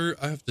 Yeah, is there...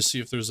 I have to see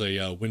if there's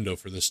a window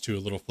for this too, a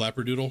little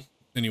flapperdoodle.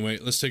 Anyway,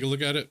 let's take a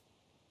look at it.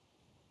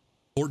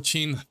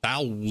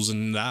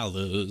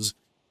 $14,000.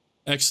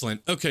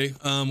 Excellent. Okay,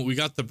 we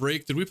got the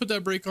brake. Did we put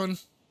that brake on?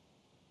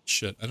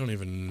 Shit, I don't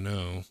even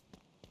know.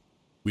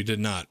 We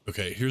did not.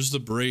 Okay, here's the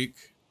brake.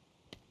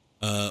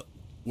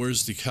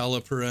 Where's the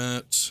caliper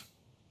at?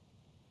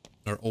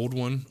 Our old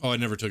one? Oh, I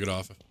never took it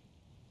off.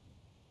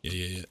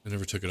 Yeah. I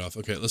never took it off.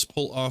 Okay, let's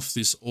pull off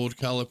this old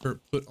caliper,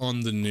 put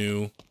on the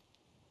new.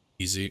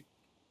 Easy.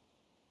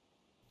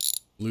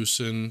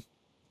 Loosen.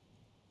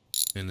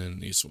 And then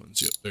these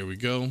ones. Yep, there we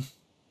go.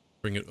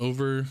 Bring it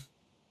over.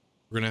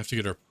 We're gonna have to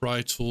get our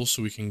pry tool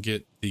so we can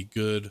get the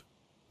good,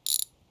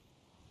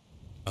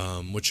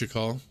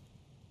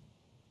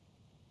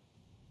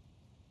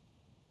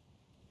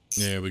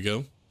 There we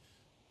go.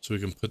 So we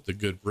can put the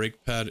good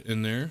brake pad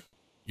in there.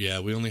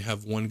 Yeah, we only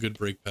have 1 good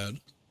brake pad.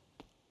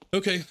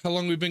 Okay, how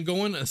long we've been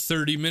going?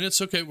 30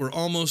 minutes. Okay, we're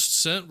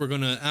almost set. We're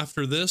gonna,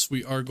 after this,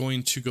 we are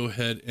going to go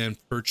ahead and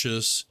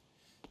purchase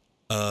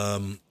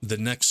the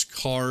next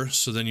car,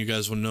 so then you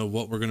guys will know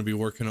what we're going to be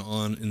working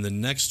on in the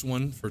next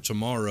one for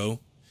tomorrow.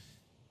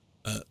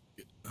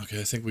 Okay,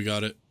 I think we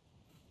got it.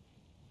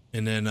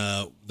 And then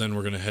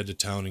we're going to head to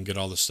town and get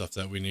all the stuff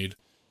that we need.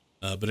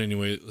 But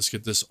anyway, let's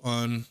get this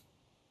on.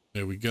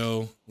 There we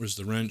go. Where's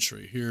the wrench?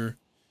 Right here.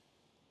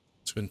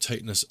 Let's go and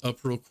tighten this up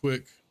real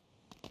quick.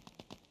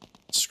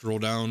 Scroll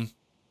down.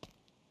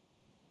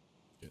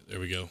 Okay, there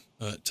we go.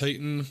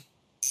 Tighten.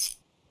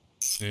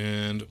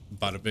 And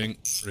bada bing,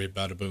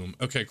 bada boom.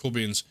 Okay, cool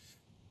beans.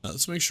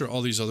 Let's make sure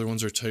all these other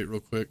ones are tight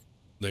real quick.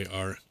 They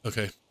are.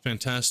 Okay,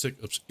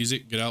 fantastic. Oops, easy,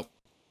 get out.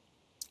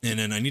 And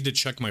then I need to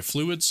check my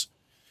fluids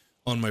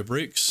on my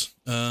brakes.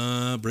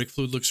 Brake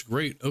fluid looks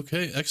great.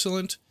 Okay,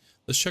 excellent.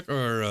 Let's check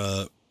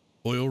our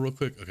oil real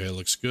quick. Okay, it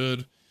looks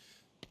good.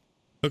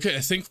 Okay,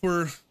 I think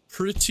we're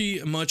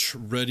pretty much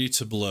ready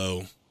to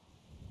blow.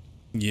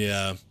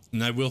 Yeah,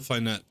 and I will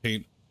find that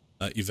paint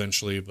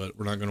eventually, but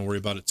we're not going to worry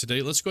about it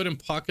today. Let's go ahead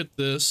and pocket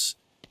this.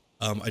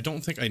 I don't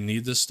think I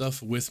need this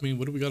stuff with me.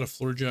 What do we got? A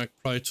floor jack,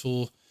 pry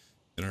tool,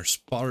 and our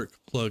spark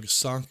plug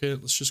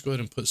socket. Let's just go ahead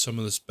and put some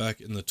of this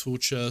back in the tool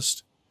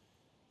chest.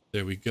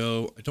 There we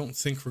go. I don't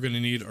think we're going to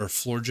need our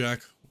floor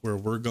jack where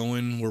we're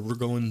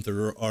going.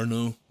 There are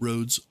no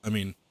roads. I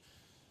mean,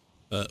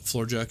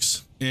 floor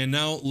jacks. And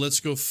now let's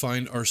go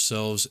find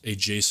ourselves a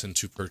Jason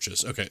to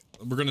purchase. Okay,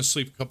 we're going to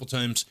sleep a couple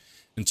times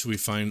until we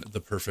find the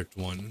perfect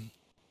one.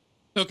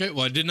 Okay,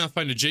 well, I did not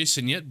find a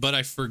Jason yet, but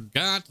I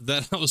forgot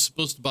that I was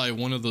supposed to buy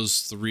one of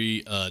those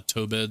 3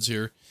 tow beds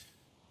here.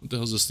 What the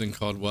hell is this thing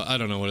called? Well, I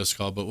don't know what it's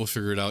called, but we'll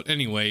figure it out.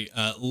 Anyway,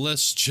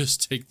 let's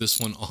just take this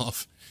one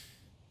off.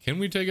 Can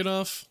we take it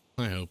off?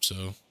 I hope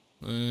so.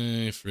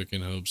 I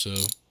freaking hope so.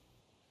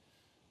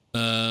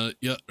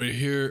 Yeah, right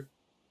here.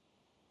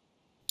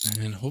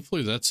 And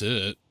hopefully that's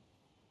it.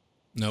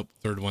 Nope,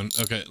 3rd one.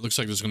 Okay, it looks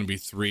like there's going to be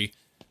 3.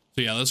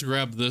 So yeah, let's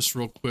grab this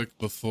real quick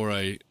before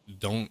I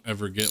don't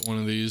ever get one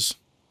of these.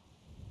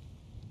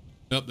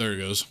 Oh, there it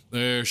goes.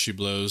 There she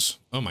blows.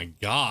 Oh my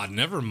God,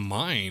 never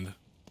mind.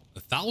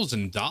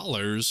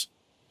 $1,000?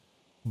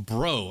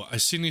 Bro, I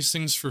seen these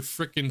things for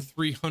freaking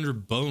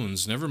 300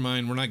 bones. Never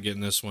mind, we're not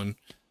getting this one.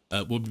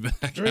 We'll be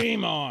back.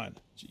 Dream on.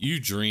 You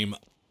dream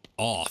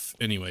off.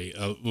 Anyway,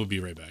 we'll be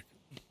right back.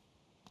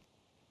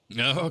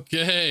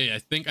 Okay, I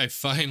think I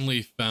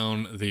finally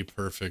found the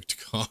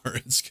perfect car.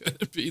 It's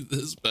gonna be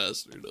this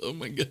bastard. Oh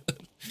my God.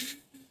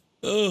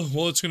 Oh,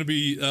 well, it's gonna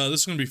be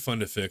this is gonna be fun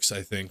to fix,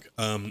 I think.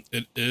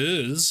 It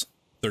is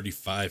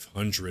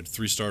 3500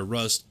 3-star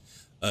rust.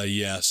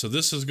 Yeah, so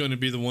this is going to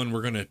be the one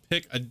we're gonna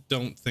pick. I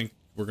don't think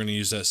we're gonna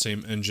use that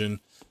same engine.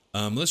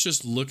 Let's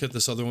just look at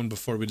this other one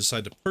before we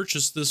decide to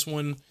purchase this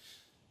one.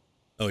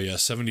 Oh yeah,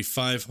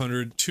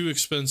 7500, too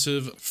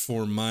expensive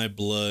for my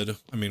blood.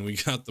 I mean, we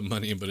got the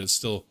money, but it's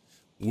still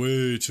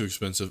way too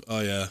expensive. Oh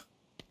yeah.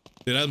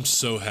 Dude, I'm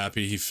so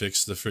happy he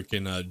fixed the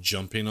freaking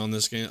jumping on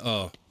this game.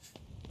 Oh,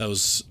 that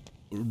was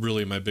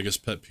really my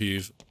biggest pet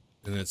peeve.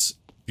 And it's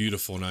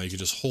beautiful now. You can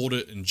just hold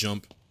it and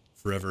jump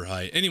forever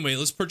high. Anyway,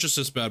 let's purchase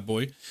this bad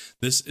boy.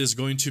 This is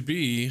going to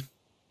be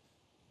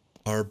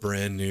our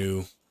brand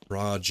new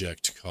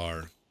project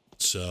car.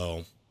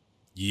 So,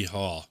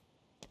 yeehaw.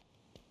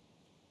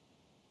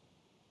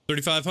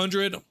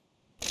 3500.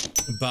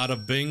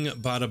 Bada bing,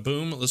 bada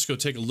boom. Let's go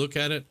take a look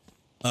at it.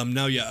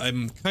 Now, yeah,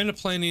 I'm kind of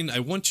planning, I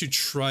want to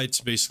try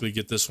to basically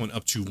get this one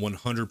up to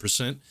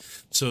 100%.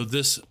 So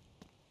this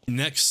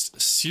next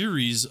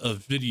series of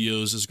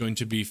videos is going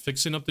to be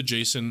fixing up the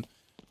Jason,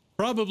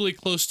 probably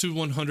close to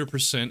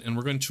 100%, and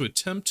we're going to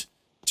attempt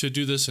to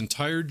do this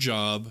entire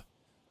job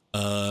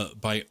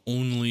by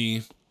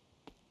only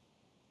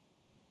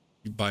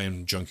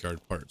buying junkyard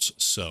parts.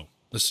 So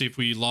let's see if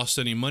we lost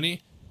any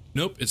money.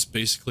 Nope, it's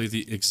basically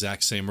the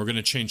exact same. We're going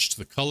to change to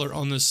the color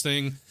on this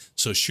thing.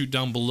 So shoot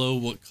down below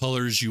what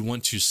colors you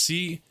want to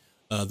see.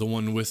 The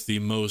one with the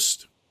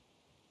most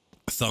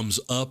thumbs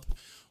up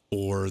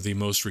or the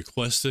most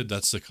requested,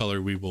 that's the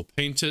color we will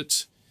paint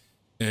it.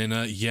 And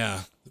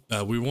yeah,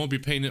 we won't be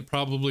painting it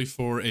probably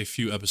for a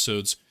few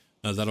episodes.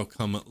 That'll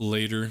come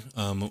later.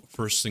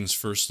 First things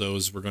first, though,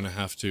 is we're going to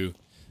have to,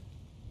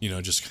 you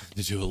know, just kind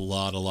of do a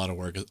lot of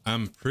work.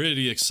 I'm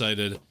pretty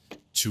excited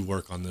to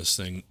work on this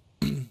thing.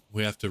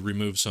 We have to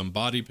remove some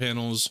body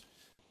panels.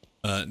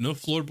 No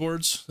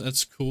floorboards.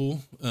 That's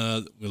cool.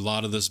 A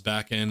lot of this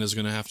back end is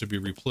going to have to be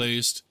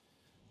replaced.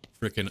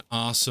 Freaking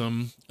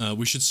awesome.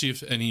 We should see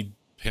if any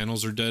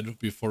panels are dead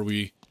before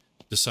we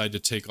decide to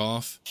take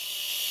off.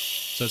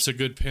 So that's a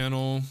good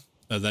panel.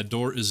 That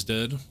door is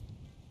dead.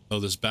 Oh,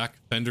 this back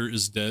fender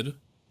is dead.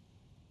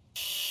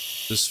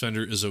 This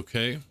fender is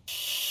okay.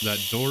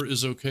 That door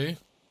is okay.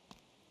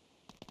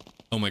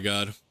 Oh my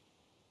God.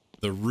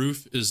 The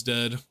roof is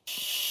dead.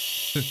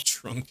 The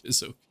trunk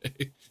is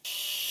okay.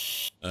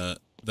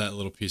 That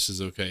little piece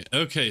is okay.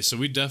 Okay, so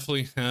we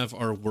definitely have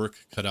our work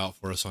cut out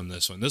for us on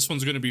this one. This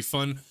one's going to be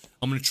fun.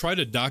 I'm going to try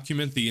to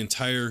document the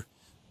entire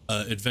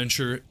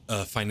adventure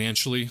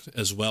financially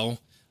as well.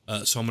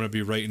 So I'm going to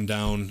be writing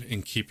down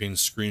and keeping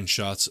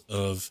screenshots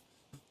of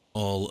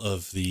all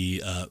of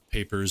the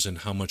papers and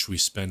how much we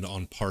spend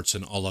on parts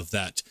and all of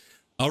that.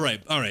 All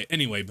right.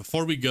 Anyway,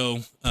 before we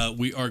go,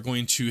 we are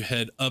going to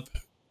head up.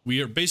 We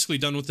are basically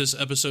done with this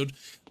episode.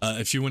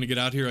 If you want to get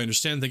out here, I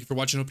understand. Thank you for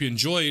watching. Hope you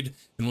enjoyed,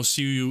 and we'll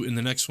see you in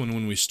the next one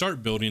when we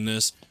start building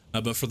this.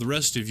 But for the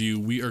rest of you,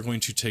 we are going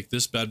to take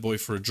this bad boy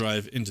for a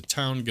drive into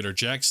town, get our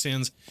jack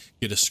stands,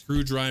 get a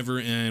screwdriver,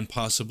 and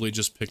possibly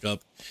just pick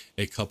up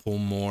a couple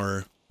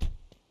more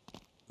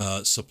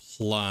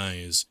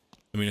supplies.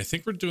 I mean, I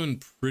think we're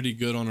doing pretty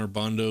good on our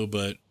Bondo,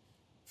 but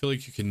I feel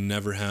like you can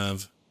never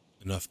have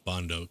enough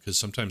Bondo because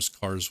sometimes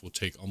cars will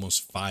take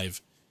almost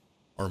 5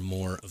 or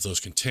more of those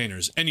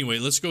containers. Anyway,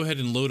 let's go ahead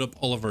and load up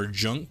all of our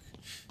junk,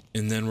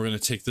 and then we're going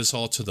to take this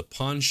all to the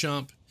pawn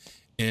shop,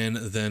 and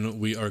then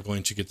we are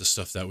going to get the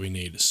stuff that we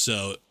need.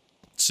 So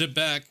sit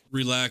back,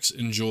 relax,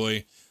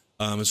 enjoy.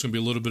 It's going to be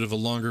a little bit of a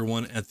longer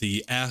one at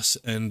the ass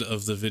end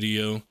of the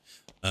video.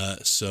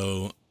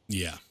 So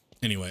yeah,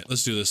 anyway,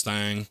 let's do this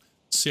thing.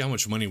 See how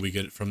much money we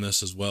get from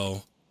this as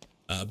well.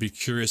 Be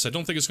curious. I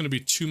don't think it's going to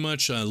be too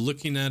much.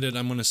 Looking at it,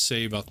 I'm going to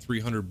say about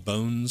 300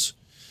 bones.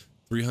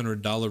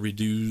 $300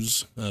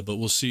 reduce, but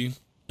we'll see.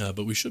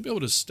 But we should be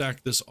able to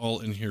stack this all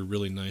in here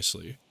really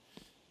nicely.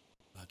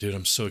 Dude,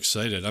 I'm so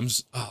excited.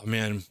 Oh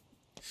man,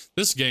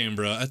 this game,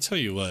 bro. I tell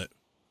you what,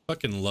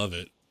 fucking love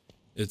it.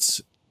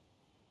 It's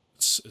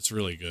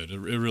really good. It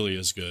really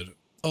is good.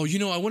 Oh, you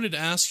know, I wanted to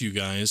ask you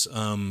guys.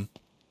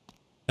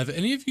 Have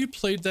any of you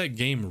played that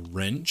game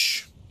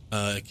Wrench?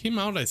 It came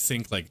out, I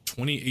think, like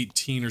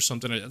 2018 or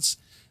something. That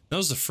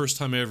was the first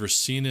time I ever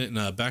seen it,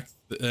 and back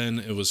then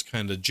it was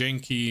kind of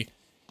janky.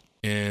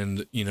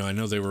 And, you know, I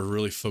know they were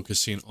really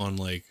focusing on,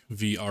 like,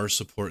 VR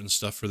support and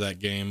stuff for that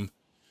game.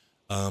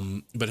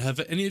 But have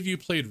any of you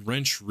played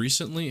Wrench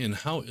recently, and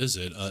how is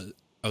it?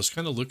 I was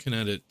kind of looking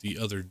at it the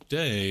other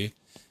day,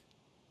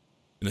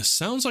 and it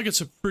sounds like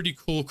it's a pretty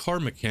cool car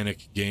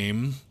mechanic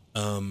game.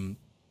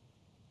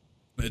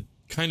 It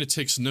kind of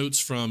takes notes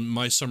from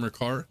My Summer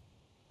Car.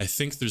 I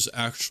think there's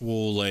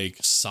actual like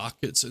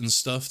sockets and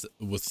stuff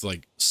with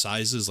like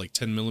sizes like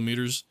 10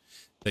 millimeters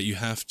that you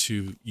have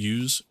to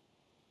use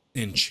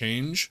and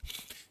change.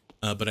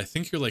 But I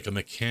think you're like a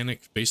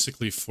mechanic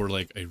basically for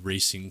like a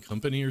racing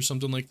company or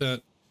something like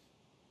that.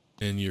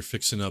 And you're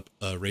fixing up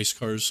race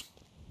cars.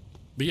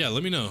 But yeah,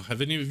 let me know.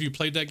 Have any of you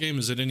played that game?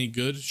 Is it any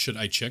good? Should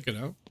I check it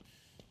out?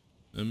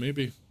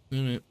 Maybe.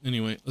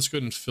 Anyway, let's go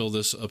ahead and fill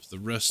this up the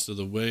rest of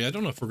the way. I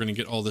don't know if we're going to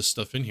get all this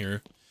stuff in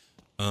here.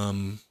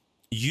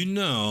 You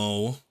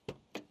know,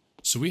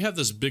 so we have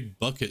this big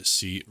bucket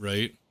seat,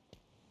 right?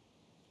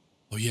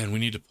 Oh yeah, and we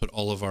need to put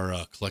all of our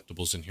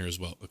collectibles in here as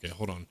well. Okay,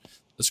 hold on.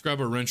 Let's grab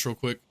our wrench real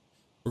quick.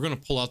 We're going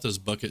to pull out this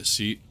bucket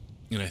seat,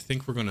 and I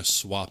think we're going to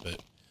swap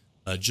it.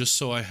 Just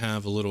so I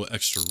have a little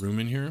extra room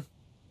in here.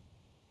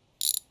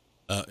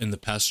 In the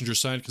passenger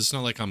side, because it's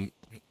not like I'm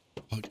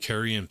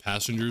carrying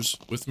passengers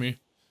with me,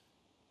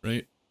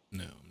 right?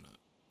 No, I'm not.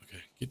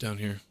 Okay, get down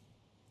here.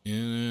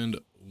 And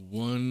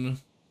 1...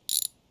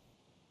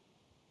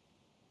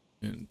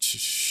 and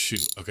 2.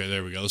 Okay,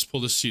 there we go. Let's pull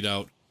this seat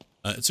out.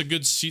 It's a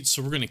good seat,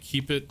 so we're going to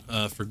keep it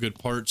for good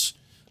parts.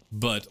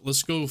 But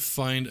let's go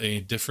find a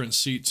different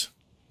seat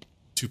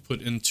to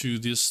put into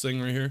this thing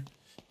right here.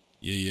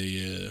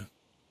 Yeah.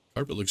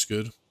 Carpet looks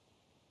good.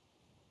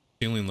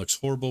 Ceiling looks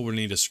horrible. We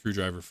need a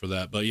screwdriver for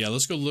that. But yeah,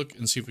 let's go look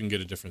and see if we can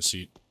get a different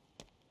seat.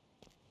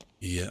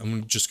 Yeah,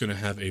 I'm just going to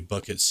have a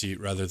bucket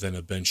seat rather than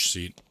a bench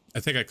seat. I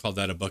think I called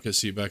that a bucket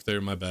seat back there.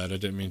 My bad. I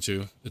didn't mean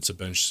to. It's a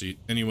bench seat.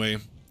 Anyway,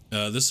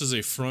 this is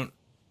a front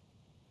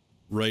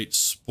right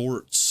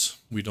sports.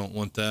 We don't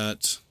want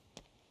that.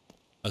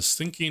 I was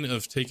thinking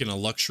of taking a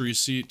luxury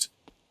seat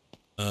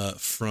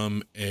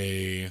from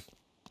a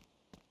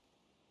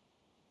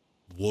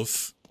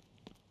Woof.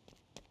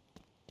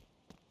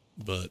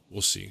 But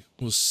we'll see.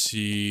 We'll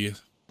see.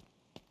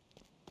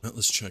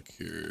 Let's check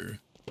here.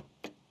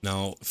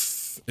 Now,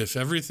 if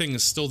everything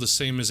is still the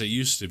same as it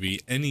used to be,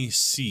 any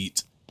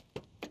seat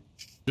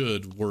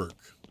should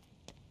work.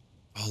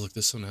 Oh, look,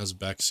 this one has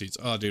back seats.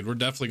 Oh, dude, we're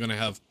definitely going to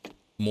have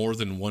more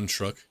than one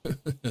truck,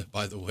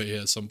 by the way,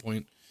 at some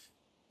point.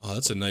 Oh,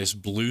 that's a nice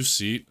blue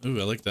seat. Ooh,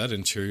 I like that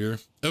interior.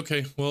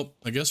 Okay, well,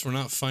 I guess we're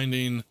not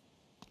finding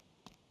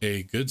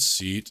a good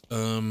seat. I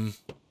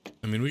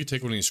mean, we could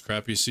take one of these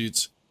crappy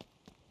seats.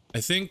 I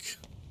think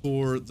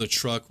for the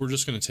truck, we're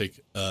just going to take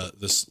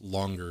this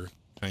longer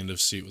kind of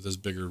seat with this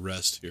bigger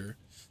rest here.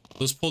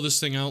 Let's pull this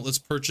thing out. Let's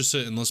purchase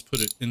it and let's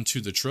put it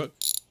into the truck.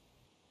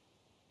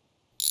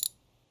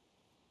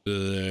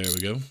 There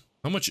we go.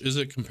 How much is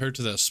it compared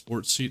to that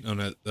sports seat? Oh,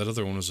 that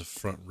other one was a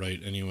front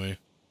right anyway.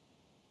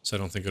 So I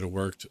don't think it would have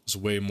worked. It's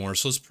way more.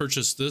 So let's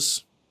purchase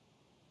this.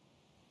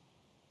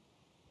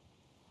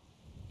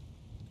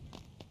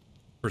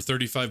 For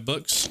 35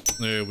 bucks.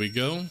 There we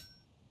go.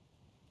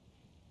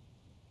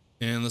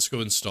 And let's go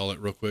install it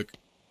real quick.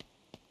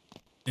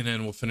 And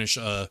then we'll finish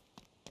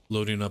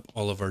loading up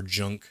all of our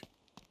junk.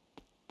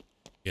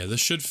 Yeah,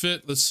 this should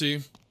fit. Let's see.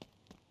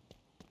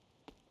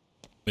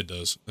 It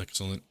does.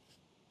 Excellent.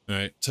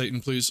 Alright,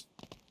 Titan, please.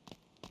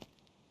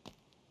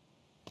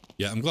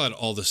 Yeah, I'm glad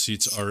all the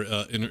seats are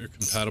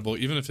intercompatible.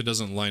 Even if it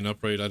doesn't line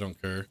up right, I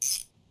don't care.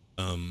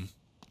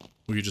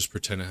 We could just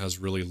pretend it has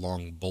really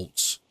long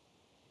bolts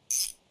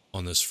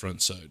on this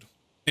front side.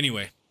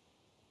 Anyway.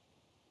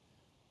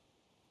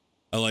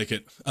 I like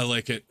it. I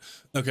like it.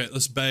 Okay,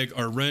 let's bag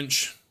our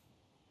wrench.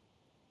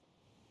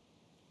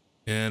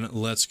 And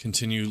let's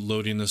continue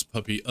loading this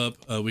puppy up.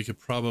 We could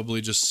probably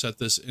just set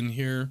this in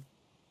here.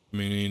 I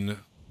mean,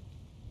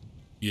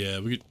 yeah,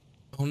 we could...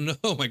 Oh no,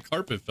 my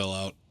carpet fell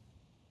out.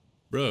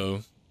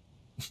 Bro.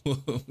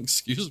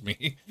 Excuse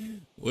me.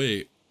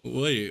 Wait,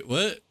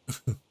 what?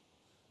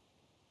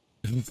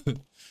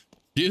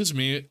 Excuse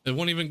me, it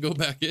won't even go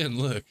back in,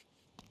 look.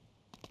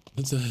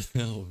 What the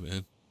hell,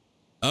 man?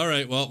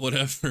 Alright, well,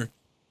 whatever.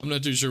 I'm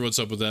not too sure what's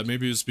up with that.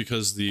 Maybe it's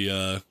because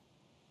the,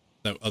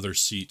 that other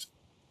seat.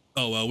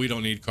 Oh, well, we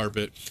don't need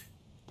carpet.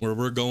 Where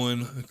we're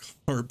going,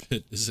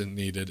 carpet isn't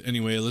needed.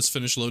 Anyway, let's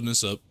finish loading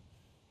this up.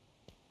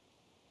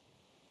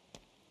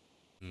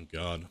 Oh,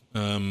 God. I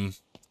don't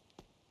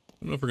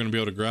know if we're going to be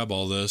able to grab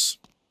all this.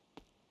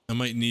 I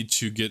might need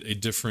to get a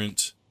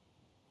different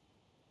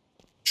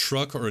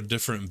truck or a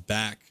different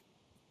back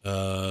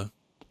to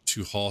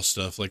haul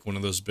stuff, like one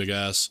of those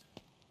big-ass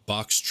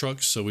box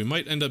trucks. So we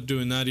might end up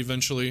doing that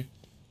eventually.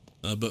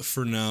 But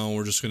for now,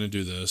 we're just going to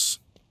do this.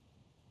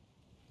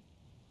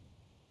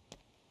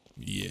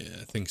 Yeah,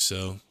 I think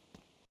so.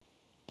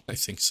 I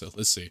think so.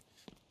 Let's see.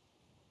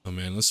 Oh,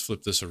 man, let's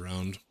flip this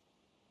around.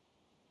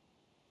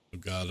 Oh,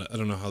 God, I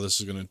don't know how this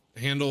is going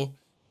to handle.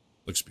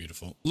 Looks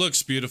beautiful.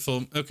 Looks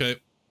beautiful. Okay.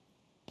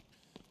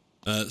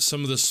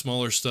 Some of the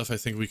smaller stuff I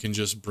think we can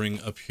just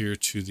bring up here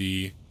to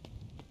the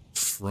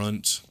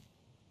front.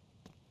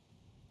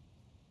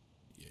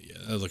 Yeah,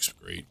 that looks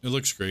great. It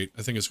looks great.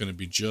 I think it's going to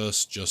be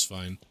just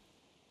fine.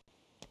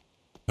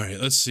 All right,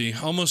 let's see.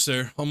 Almost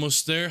there.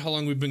 Almost there. How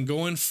long we've been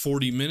going?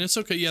 40 minutes.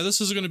 Okay, yeah, this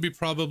is going to be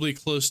probably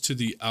close to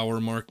the hour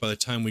mark by the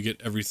time we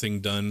get everything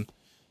done.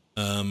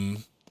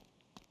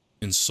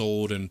 and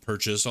sold and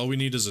purchased. All we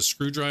need is a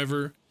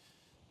screwdriver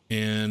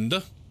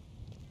and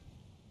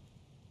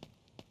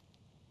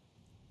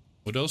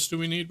what else do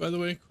we need, by the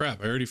way?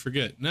 Crap, I already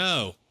forget.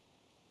 No.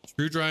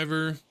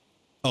 Screwdriver.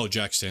 Oh,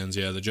 jack stands.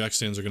 Yeah, the jack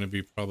stands are going to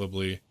be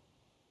probably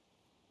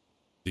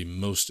the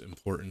most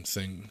important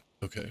thing.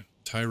 Okay,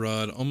 tie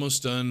rod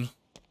almost done.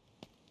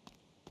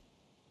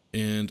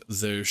 And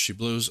there she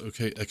blows.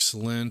 Okay,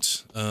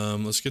 excellent.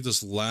 Let's get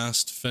this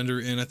last fender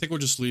in. I think we'll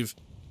just leave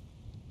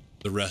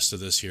the rest of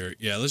this here.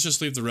 Yeah, let's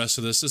just leave the rest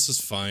of this. This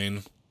is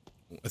fine.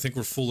 I think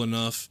we're full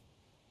enough.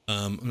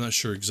 I'm not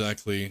sure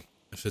exactly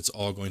if it's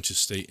all going to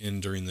stay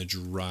in during the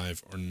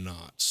drive or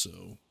not. So,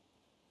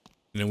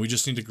 and then we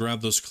just need to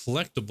grab those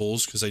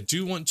collectibles because I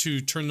do want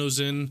to turn those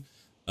in.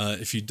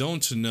 If you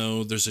don't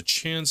know, there's a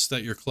chance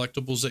that your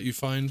collectibles that you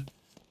find,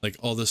 like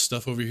all this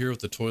stuff over here with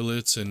the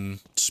toilets and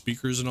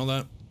speakers and all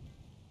that,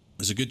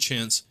 there's a good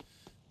chance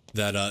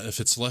that if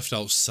it's left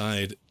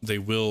outside, they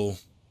will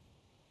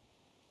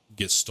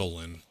get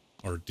stolen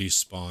or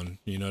despawn.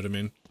 You know what I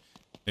mean?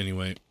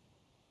 Anyway,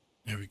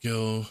 there we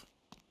go.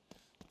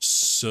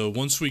 So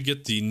once we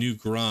get the new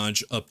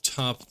garage up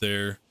top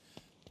there,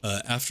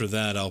 after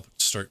that, I'll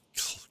start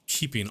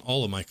keeping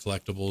all of my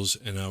collectibles,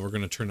 and we're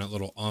going to turn that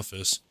little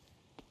office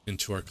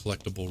into our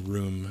collectible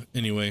room.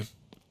 Anyway,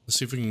 let's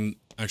see if we can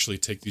actually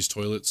take these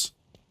toilets.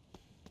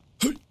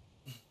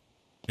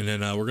 And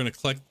then we're going to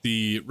collect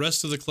the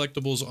rest of the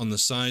collectibles on the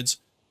sides.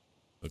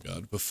 Oh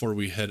god, before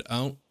we head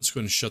out, let's go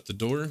ahead and shut the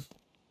door.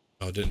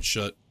 Oh, it didn't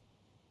shut.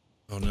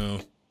 Oh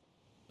no.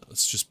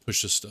 Let's just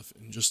push this stuff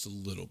in just a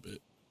little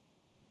bit.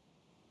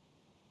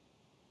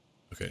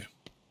 Okay.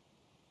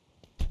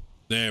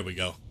 There we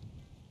go.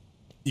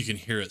 You can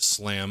hear it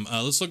slam.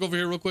 Let's look over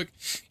here real quick.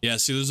 Yeah,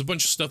 see, there's a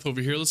bunch of stuff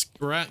over here. Let's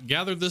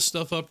gather this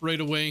stuff up right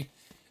away,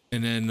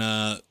 and then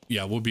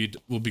yeah, we'll be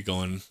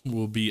going.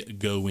 We'll be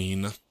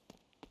going.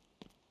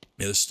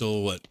 Yeah, there's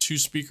still what, 2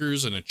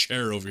 speakers and a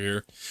chair over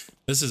here.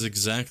 This is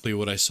exactly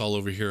what I saw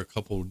over here a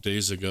couple of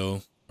days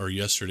ago, or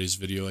yesterday's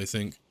video, I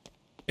think.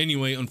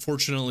 Anyway,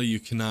 unfortunately, you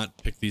cannot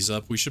pick these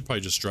up. We should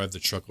probably just drive the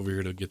truck over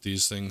here to get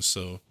these things.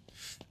 So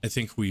I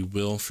think we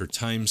will for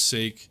time's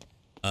sake.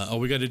 All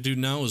we got to do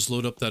now is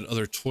load up that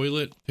other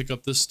toilet, pick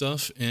up this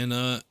stuff,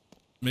 and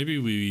maybe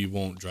we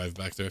won't drive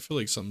back there. I feel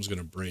like something's going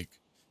to break.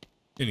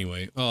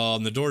 Anyway, oh,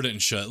 and the door didn't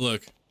shut.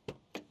 Look.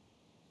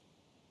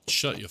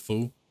 Shut, you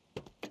fool.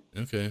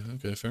 Okay,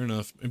 fair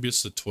enough. Maybe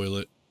it's the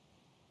toilet.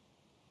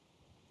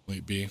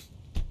 Might be.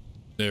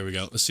 There we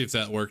go. Let's see if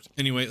that worked.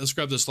 Anyway, let's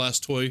grab this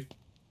last toy.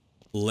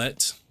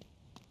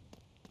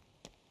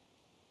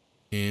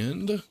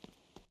 And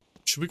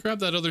should we grab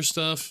that other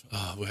stuff?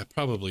 Oh, we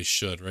probably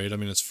should, right? I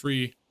mean, it's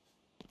free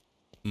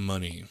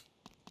money.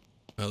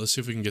 Let's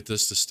see if we can get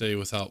this to stay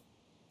without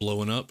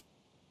blowing up.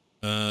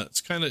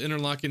 It's kind of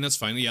interlocking. That's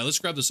fine. Yeah, let's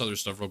grab this other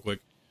stuff real quick.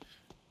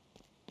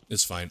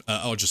 It's fine.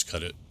 I'll just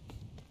cut it.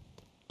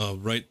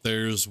 Right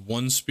there's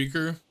 1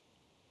 speaker.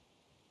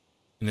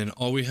 And then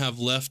all we have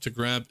left to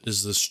grab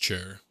is this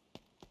chair.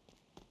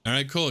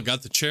 Alright, cool. I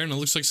got the chair, and it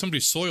looks like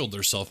somebody soiled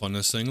themselves on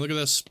this thing. Look at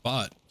that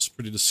spot. It's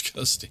pretty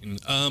disgusting.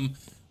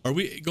 Are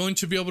we going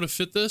to be able to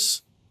fit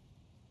this?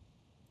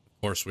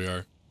 Of course we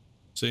are.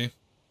 See?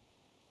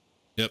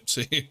 Yep,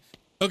 see?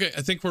 Okay,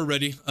 I think we're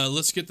ready.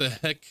 Let's get the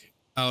heck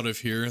out of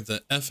here.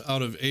 The F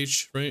out of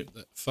H, right?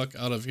 The fuck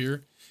out of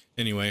here.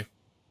 Anyway.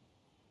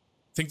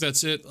 I think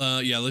that's it.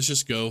 Yeah, let's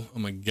just go. Oh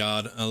my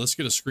god. Let's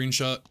get a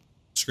screenshot.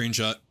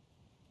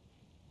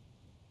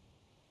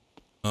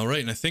 All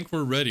right, and I think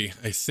we're ready.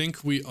 I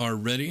think we are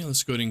ready.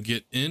 Let's go ahead and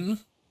get in.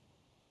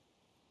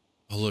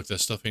 Oh, look, that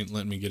stuff ain't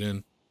letting me get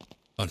in.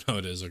 Oh, no,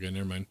 it is. Okay,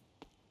 never mind.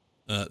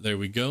 There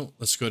we go.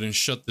 Let's go ahead and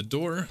shut the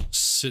door.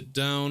 Sit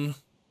down.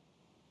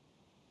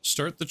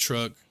 Start the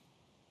truck.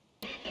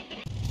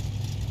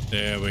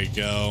 There we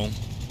go.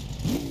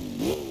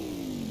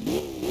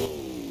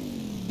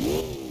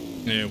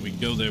 There we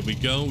go. There we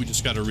go. We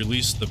just got to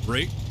release the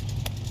brake.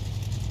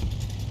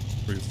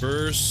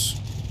 Reverse.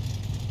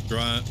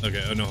 Drive.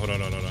 Okay. Oh, no. Hold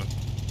on.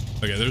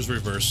 Okay, there's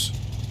reverse.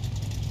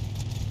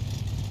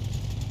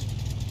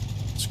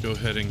 Let's go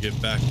ahead and get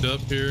backed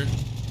up here.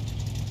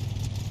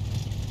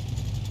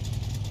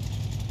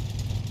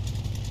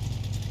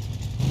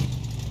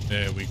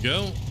 There we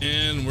go.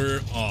 And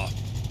we're off.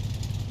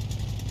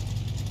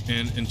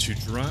 And into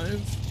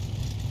drive.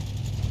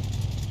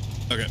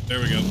 Okay, there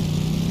we go.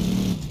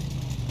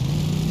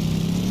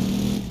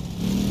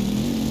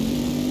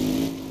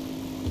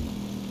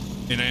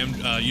 And I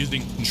am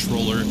using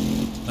controller.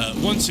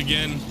 Once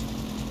again,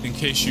 in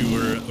case you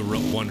were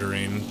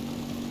wondering,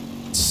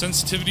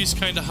 sensitivity is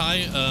kind of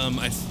high.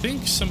 I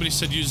think somebody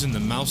said using the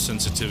mouse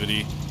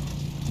sensitivity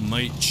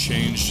might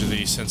change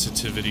the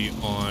sensitivity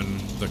on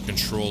the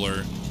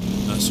controller.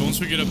 So once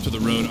we get up to the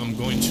road, I'm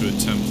going to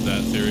attempt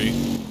that theory.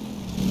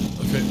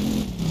 Okay.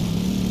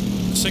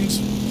 This thing's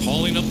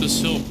hauling up this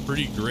hill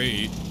pretty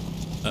great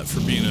for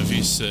being a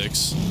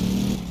V6.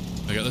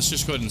 Okay, let's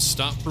just go ahead and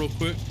stop real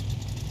quick.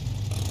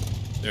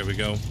 There we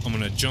go. I'm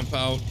going to jump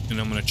out and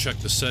I'm going to check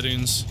the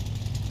settings.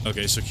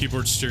 Okay, so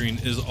keyboard steering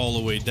is all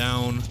the way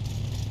down.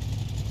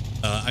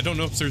 I don't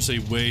know if there's a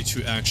way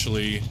to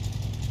actually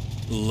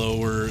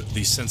lower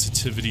the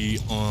sensitivity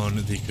on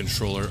the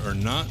controller or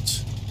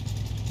not.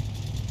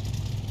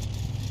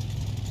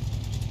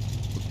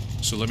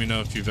 So let me know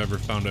if you've ever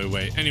found a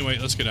way. Anyway,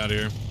 let's get out of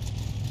here.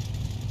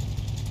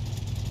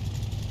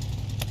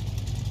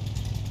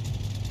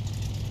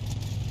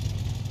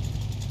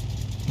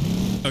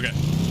 Okay,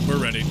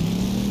 we're ready.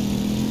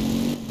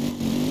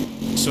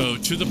 So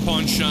to the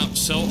pawn shop,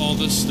 sell all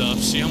this stuff,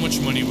 see how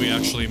much money we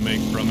actually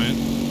make from it.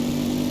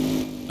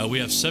 We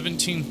have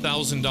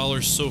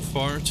 $17,000 so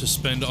far to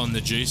spend on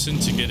the Jason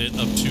to get it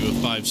up to a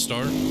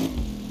 5-star.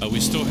 We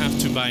still have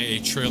to buy a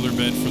trailer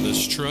bed for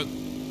this truck,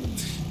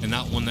 and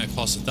not one that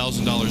costs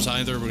 $1,000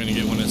 either. We're gonna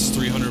get one that's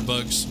 300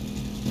 bucks.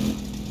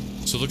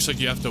 So it looks like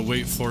you have to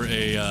wait for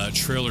a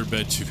trailer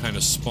bed to kind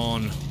of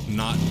spawn,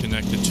 not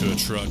connected to a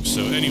truck.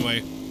 So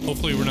anyway,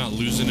 hopefully we're not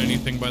losing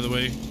anything, by the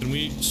way. Can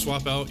we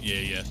swap out?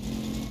 Yeah.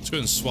 Let's go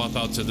ahead and swap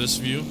out to this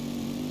view.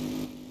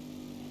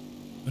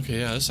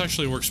 Okay, yeah, this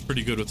actually works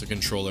pretty good with the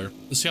controller.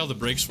 Let's see how the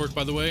brakes work,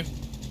 by the way.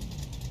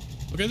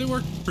 Okay, they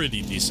work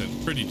pretty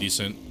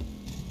decent,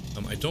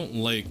 I don't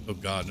like, oh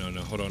god, no,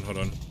 hold on.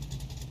 I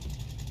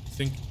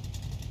think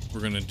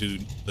we're gonna do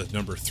the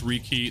number 3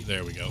 key.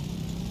 There we go.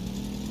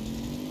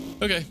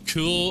 Okay,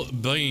 cool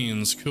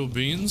beans.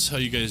 How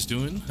you guys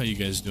doing?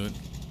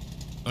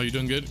 Oh, you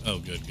doing good? Oh,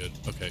 good.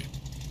 Okay.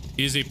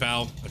 Easy,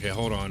 pal. Okay,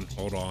 hold on.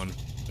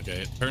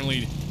 Okay,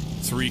 apparently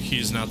 3 key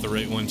is not the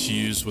right one to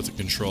use with the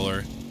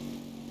controller.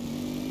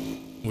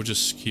 We'll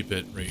just keep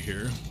it right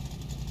here.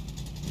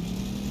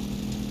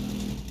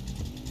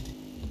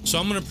 So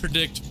I'm gonna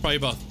predict probably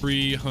about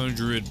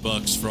 300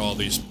 bucks for all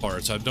these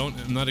parts. I'm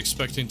not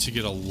expecting to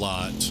get a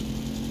lot.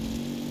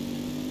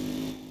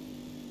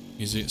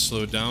 Easy,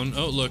 slow it down.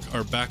 Oh, look,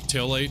 our back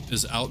tail light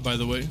is out, by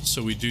the way,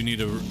 so we do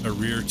need a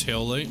rear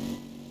tail light.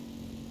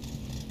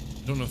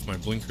 I don't know if my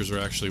blinkers are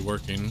actually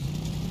working.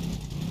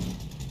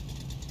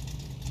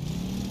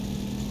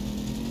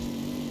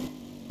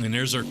 And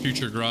there's our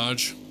future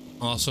garage.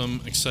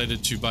 Awesome,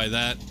 excited to buy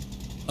that.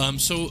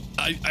 So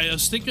I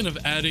was thinking of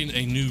adding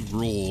a new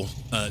rule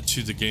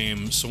to the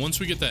game. So once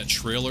we get that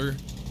trailer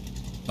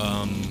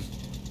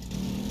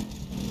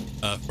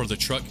for the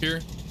truck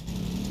here,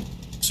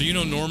 so you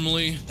know,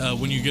 normally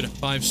when you get a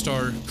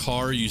 5-star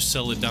car, you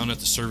sell it down at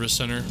the service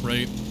center,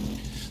 right?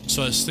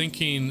 So I was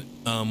thinking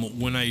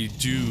when I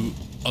do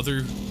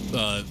other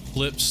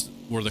flips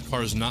where the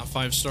car is not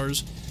 5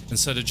 stars,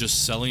 instead of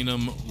just selling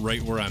them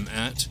right where I'm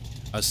at,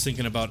 I was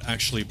thinking about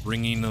actually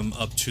bringing them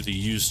up to the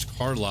used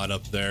car lot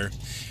up there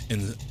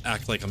and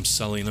act like I'm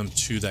selling them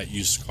to that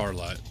used car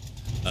lot.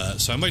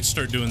 So I might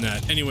start doing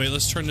that. Anyway,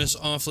 let's turn this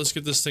off. Let's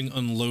get this thing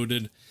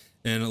unloaded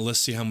and let's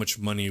see how much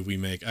money we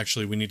make.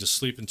 Actually, we need to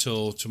sleep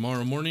until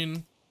tomorrow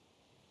morning.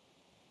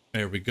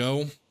 There we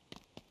go.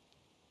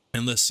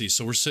 And let's see.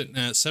 So we're sitting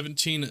at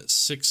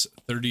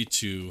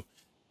 17,632.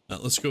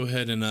 Let's go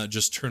ahead and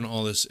just turn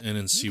all this in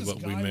and see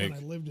what we make. I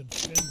lived in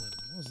Finland.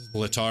 What was his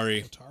Flatari.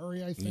 name?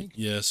 Flatari, I think.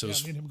 Yes, it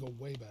was. Me and him go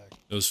way back.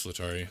 It was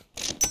Flatari.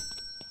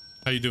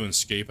 How you doing,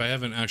 Scape? I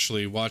haven't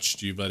actually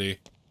watched you, buddy,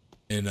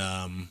 in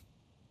a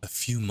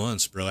few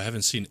months, bro. I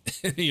haven't seen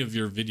any of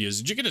your videos.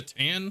 Did you get a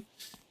tan?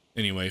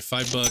 Anyway,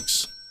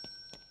 $5.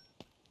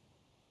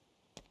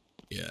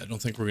 Yeah, I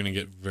don't think we're gonna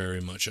get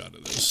very much out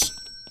of this.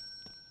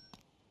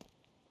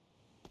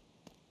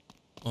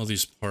 All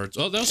these parts.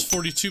 Oh, that was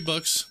 42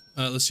 bucks.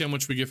 Let's see how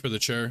much we get for the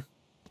chair.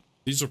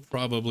 These will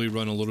probably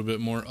run a little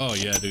bit more. Oh,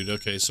 yeah, dude.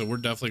 Okay, so we're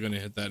definitely going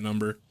to hit that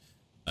number,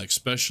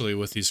 especially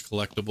with these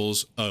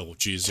collectibles. Oh,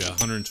 geez, yeah,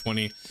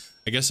 120.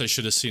 I guess I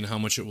should have seen how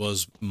much it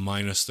was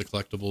minus the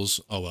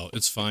collectibles. Oh, well,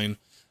 it's fine.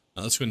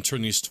 Let's go and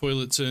turn these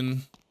toilets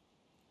in.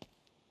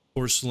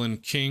 Porcelain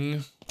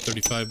King,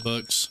 35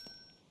 bucks.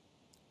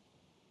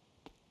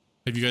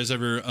 Have you guys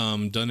ever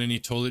done any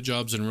toilet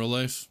jobs in real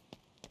life?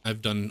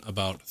 I've done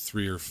about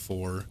 3 or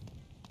 4.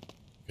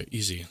 Okay,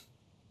 easy.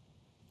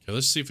 Okay,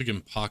 let's see if we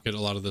can pocket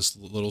a lot of this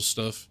little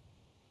stuff.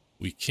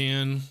 We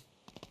can.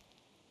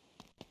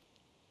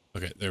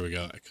 Okay, there we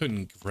go. I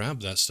couldn't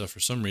grab that stuff for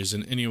some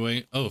reason.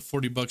 Anyway, oh,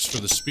 40 bucks for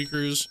the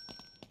speakers.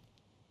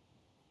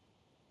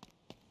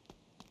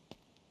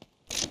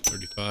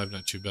 35,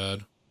 not too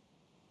bad.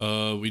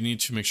 We need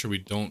to make sure we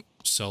don't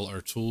sell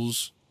our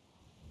tools.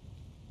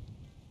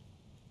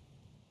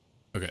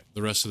 Okay,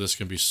 the rest of this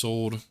can be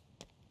sold.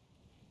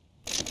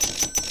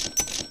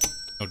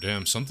 Oh,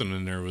 damn, something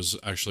in there was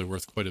actually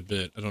worth quite a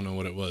bit. I don't know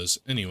what it was.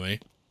 Anyway,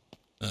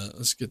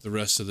 let's get the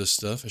rest of this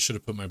stuff. I should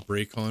have put my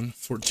brake on.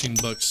 14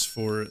 bucks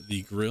for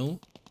the grill.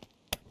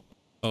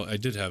 Oh, I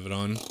did have it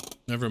on.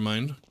 Never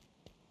mind.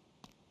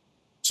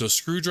 So,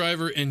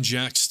 screwdriver and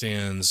jack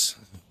stands.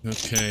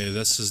 Okay,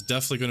 this is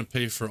definitely going to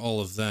pay for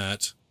all of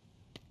that.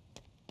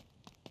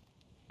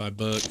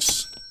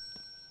 $5.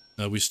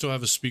 We still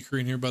have a speaker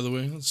in here, by the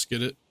way. Let's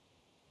get it.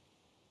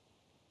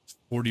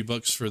 40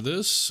 bucks for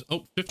this.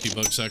 Oh, 50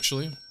 bucks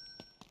actually.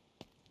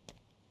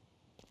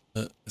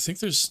 I think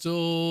there's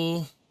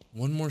still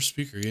one more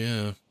speaker.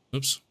 Yeah.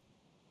 Oops.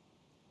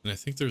 And I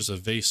think there's a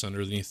vase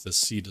underneath the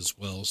seat as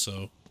well.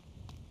 So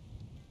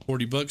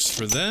 40 bucks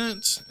for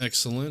that.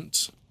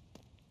 Excellent.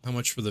 How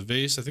much for the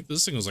vase? I think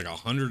this thing was like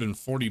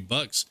 140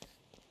 bucks.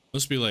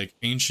 Must be like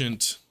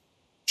ancient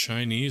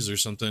Chinese or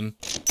something.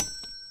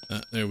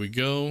 There we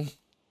go.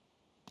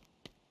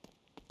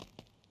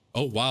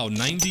 Oh, wow.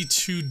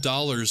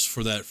 $92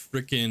 for that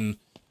freaking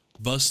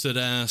busted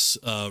ass,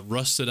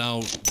 rusted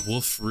out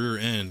wolf rear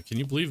end. Can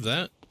you believe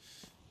that?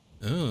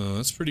 Oh,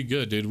 that's pretty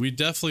good, dude. We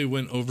definitely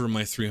went over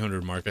my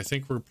 300 mark. I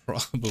think we're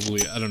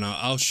probably, I don't know.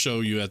 I'll show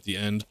you at the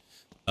end.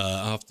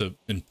 I'll have to,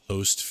 in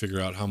post, figure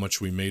out how much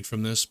we made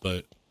from this,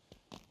 but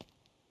I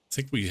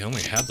think we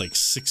only had like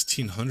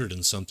 1,600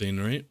 and something,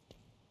 right?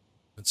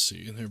 Let's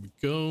see. There we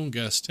go.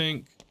 Gas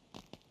tank.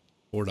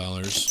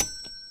 $4.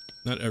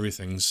 Not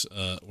everything's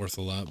worth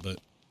a lot,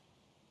 but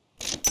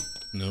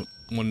nope.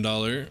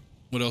 $1.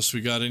 What else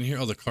we got in here?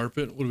 Oh, the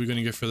carpet. What are we going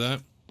to get for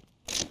that?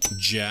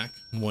 Jack.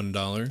 $1.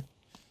 I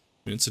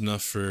mean, it's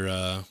enough for,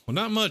 well,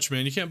 not much,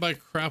 man. You can't buy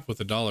crap with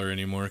 $1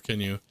 anymore, can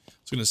you? I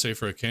was going to say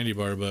for a candy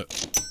bar, but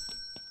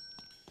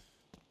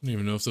I don't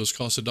even know if those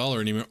cost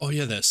 $1 anymore. Oh,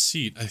 yeah, that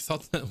seat. I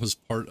thought that was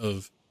part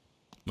of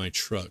my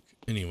truck.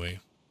 Anyway,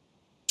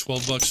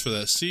 12 bucks for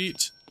that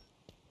seat.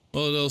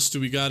 What else do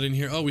we got in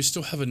here? Oh, we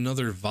still have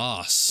another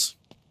vase,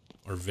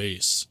 or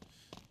vase.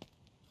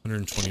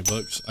 120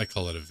 bucks. I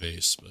call it a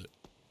vase, but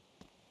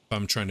if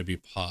I'm trying to be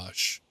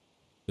posh,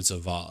 it's a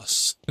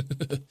vase.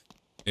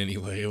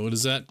 Anyway, what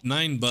is that?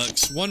 9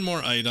 bucks. One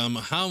more item.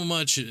 How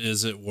much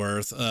is it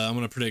worth? I'm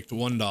going to predict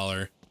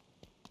 $1.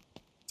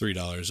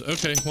 $3.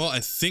 Okay, well, I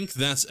think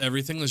that's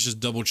everything. Let's just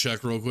double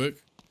check real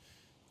quick.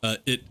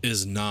 It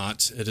is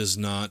not. It is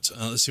not.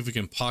 Let's see if we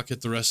can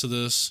pocket the rest of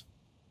this.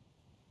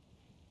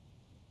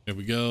 There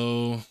we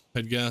go.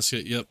 Head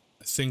gasket. Yep.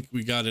 I think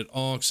we got it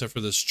all except for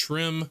this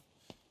trim.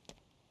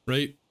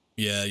 Right?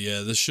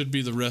 Yeah, this should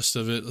be the rest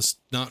of it. Let's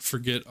not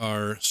forget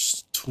our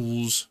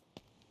tools.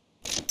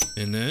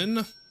 And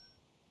then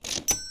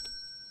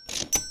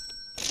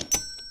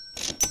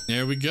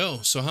there we go.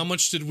 So how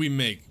much did we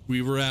make?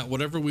 We were at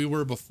whatever we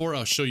were before.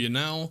 I'll show you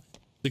now.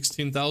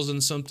 16,000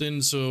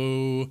 something.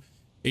 So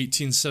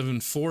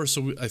 1874.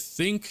 So I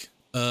think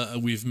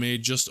we've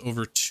made just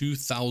over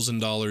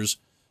 $2,000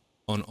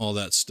 on all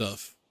that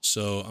stuff.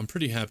 So I'm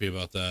pretty happy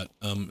about that.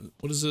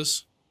 What is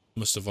this?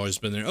 Must have always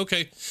been there.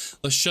 Okay,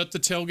 let's shut the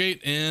tailgate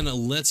and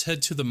let's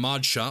head to the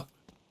mod shop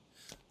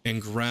and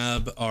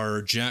grab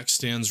our jack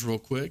stands real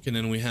quick, and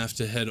then we have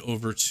to head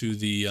over to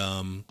the,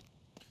 can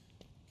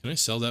I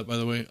sell that, by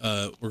the way?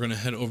 We're going to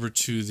head over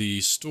to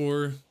the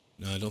store.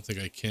 No, I don't think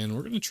I can.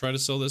 We're going to try to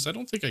sell this. I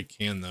don't think I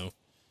can, though.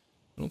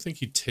 I don't think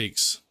he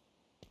takes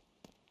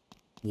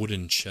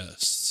wooden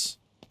chests.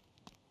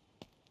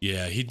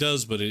 Yeah, he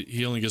does, but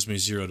he only gives me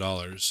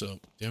 $0, so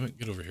damn it,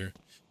 get over here.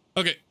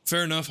 Okay,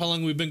 fair enough. How long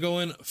have we been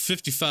going?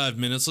 55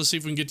 minutes. Let's see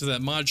if we can get to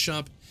that mod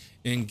shop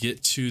and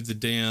get to the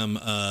damn,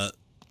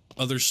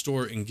 other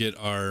store and get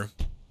our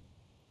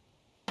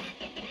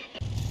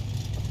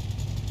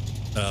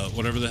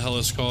whatever the hell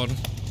it's called,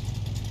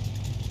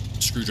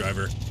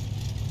 screwdriver.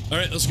 All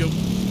right, let's go.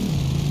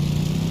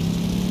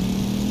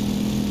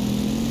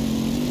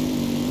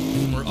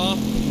 And we're off.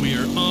 We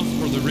are off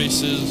for the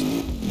races.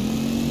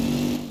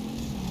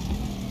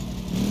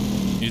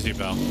 Easy,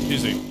 pal.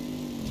 Easy.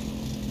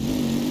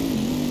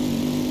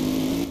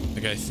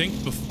 Okay, I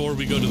think before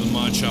we go to the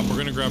mod shop, we're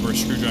gonna grab our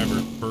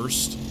screwdriver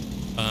first.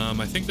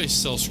 I think they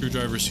sell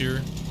screwdrivers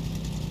here.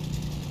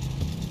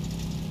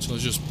 So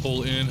let's just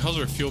pull in. How's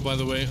our fuel, by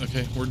the way?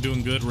 Okay, we're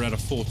doing good. We're at a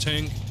full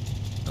tank.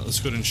 Now let's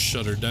go ahead and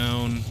shut her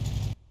down.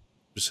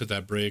 Just hit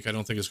that brake. I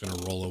don't think it's going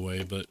to roll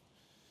away, but...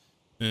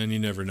 And you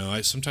never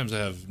know. Sometimes I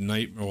have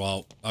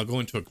well, I'll go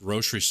into a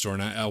grocery store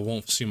and I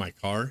won't see my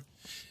car.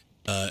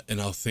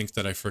 And I'll think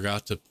that I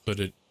forgot to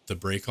put the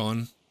brake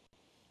on.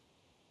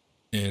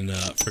 And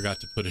forgot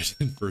to put it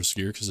in first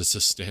gear because it's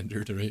a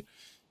standard, right?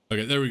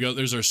 Okay, there we go.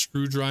 There's our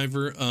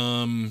screwdriver.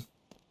 I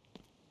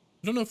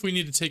don't know if we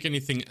need to take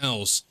anything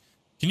else.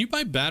 Can you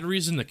buy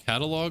batteries in the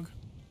catalog?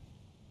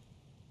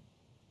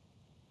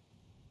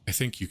 I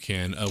think you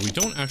can. We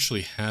don't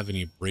actually have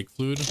any brake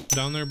fluid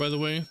down there, by the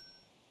way.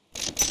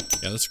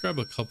 Yeah, let's grab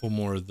a couple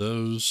more of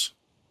those.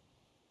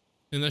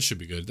 And that should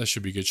be good. That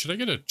should be good. Should I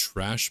get a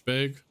trash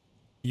bag?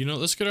 You know,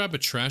 let's grab a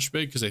trash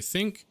bag because I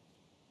think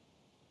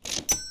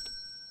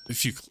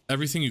if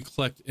everything you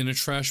collect in a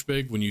trash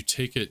bag, when you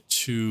take it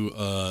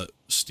to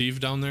Steve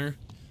down there,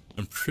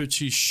 I'm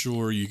pretty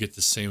sure you get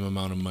the same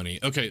amount of money.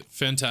 Okay,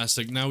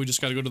 fantastic. Now we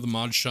just got to go to the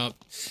mod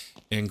shop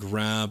and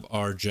grab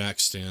our jack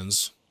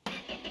stands.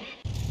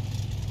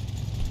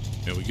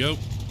 There we go.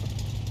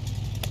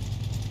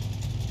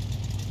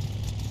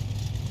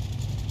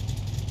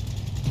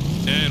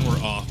 And we're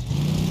off.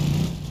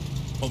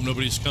 Hope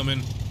nobody's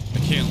coming. I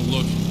can't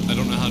look. I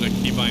don't know how to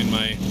keybind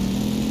my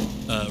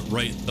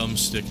right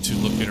thumbstick to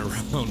looking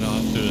around.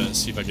 I'll have to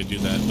see if I can do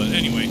that. But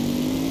anyway,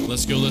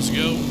 let's go, let's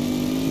go.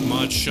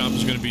 Mod shop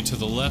is going to be to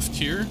the left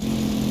here.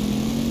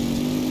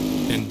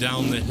 And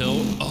down the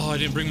hill. Oh, I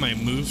didn't bring my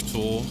move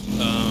tool.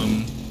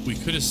 We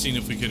could have seen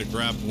if we could have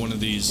grabbed one of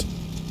these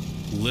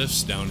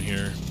lifts down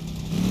here.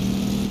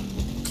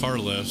 car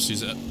lifts,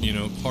 these, you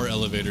know, car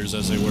elevators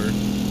as they were.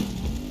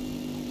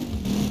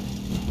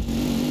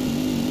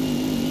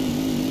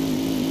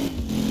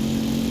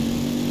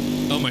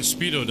 Oh, my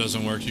speedo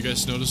doesn't work. You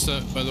guys noticed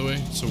that, by the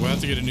way? So we'll have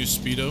to get a new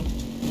speedo.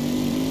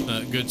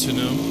 Good to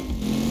know.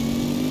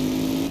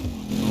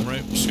 All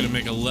right, we're just gonna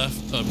make a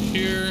left up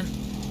here.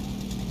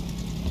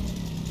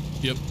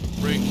 Yep,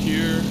 right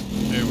here.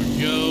 There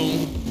we go.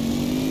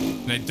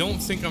 And I don't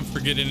think I'm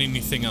forgetting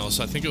anything else.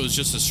 I think it was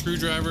just a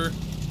screwdriver,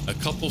 a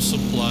couple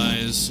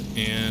supplies,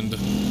 and...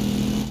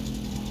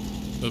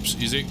 Oops,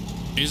 easy.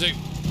 Easy.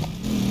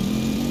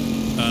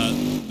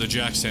 The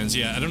jack stands.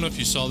 Yeah, I don't know if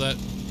you saw that.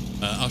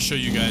 I'll show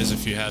you guys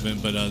if you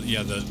haven't, but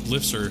yeah, the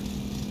lifts are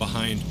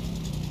behind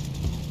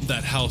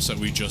that house that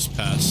we just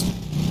passed.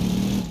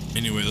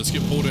 Anyway, let's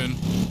get pulled in.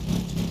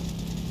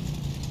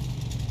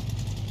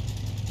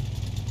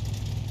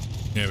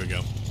 There we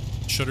go.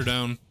 Shut her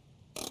down.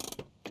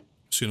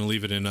 Just gonna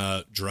leave it in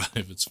drive.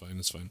 It's fine.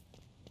 It's fine.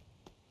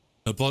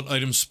 Bought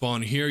item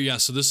spawn here. Yeah,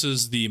 so this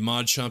is the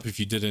mod shop. If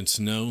you didn't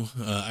know,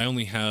 I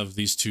only have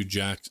these two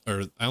jacks,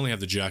 or I only have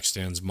the jack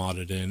stands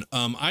modded in.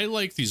 I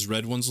like these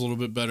red ones a little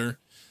bit better.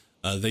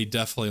 They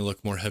definitely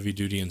look more heavy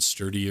duty and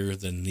sturdier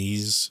than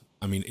these.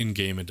 I mean, in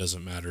game it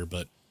doesn't matter,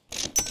 but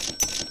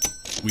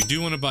we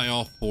do want to buy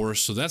all four,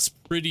 so that's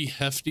pretty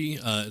hefty.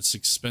 It's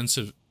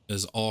expensive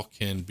as all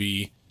can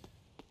be.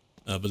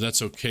 But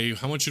that's okay.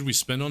 How much did we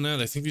spend on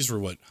that? I think these were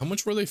what? How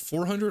much were they?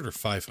 400 or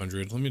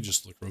 500? Let me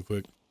just look real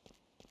quick.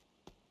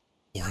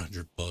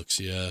 400 bucks,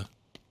 yeah.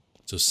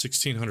 So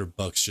 1,600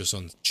 bucks just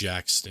on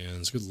jack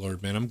stands. Good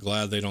lord, man. I'm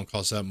glad they don't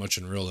cost that much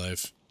in real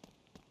life.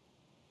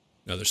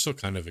 Yeah, they're still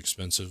kind of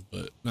expensive,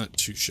 but not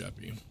too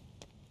shabby.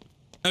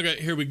 Okay,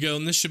 here we go.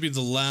 And this should be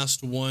the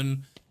last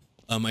one.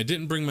 I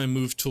didn't bring my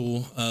move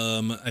tool.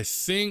 I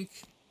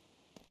think...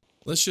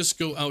 Let's just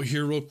go out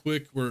here real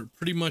quick. We're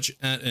pretty much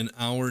at an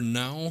hour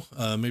now,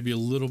 maybe a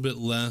little bit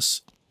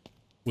less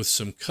with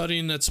some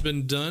cutting that's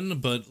been done,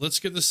 but let's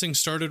get this thing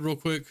started real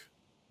quick.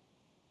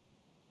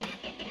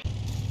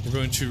 We're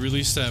going to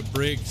release that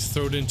brake,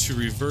 throw it into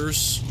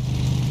reverse.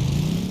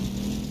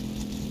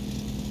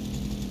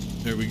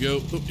 There we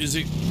go. Oh,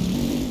 easy.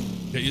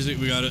 Okay, easy.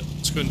 We got it.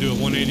 Let's go and do a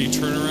 180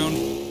 turnaround.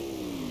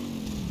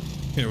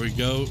 Here we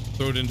go.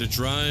 Throw it into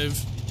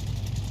drive.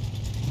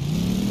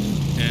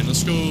 And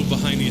let's go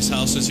behind these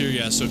houses here.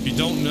 Yeah, so if you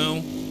don't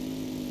know,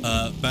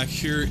 back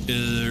here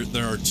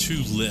there are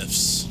two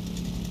lifts.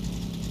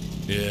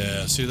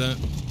 Yeah, see that?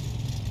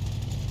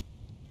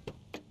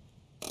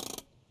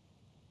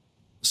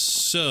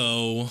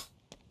 So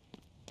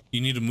you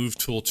need a move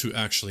tool to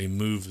actually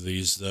move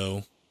these,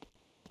 though.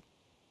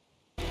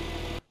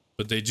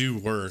 But they do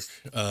work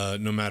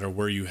no matter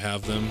where you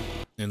have them.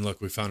 And look,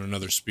 we found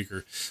another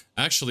speaker.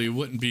 Actually, it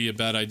wouldn't be a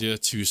bad idea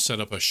to set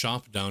up a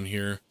shop down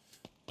here.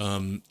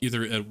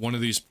 Either at one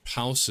of these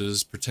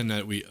houses, pretend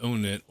that we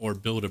own it, or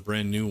build a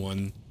brand new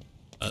one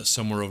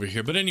somewhere over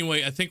here. But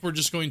anyway, I think we're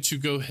just going to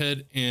go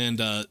ahead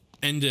and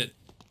end it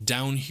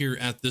down here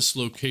at this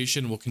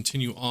location. We'll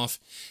continue off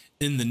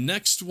in the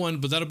next one,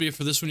 but that'll be it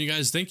for this one, you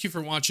guys. Thank you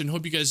for watching.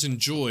 Hope you guys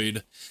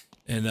enjoyed.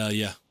 And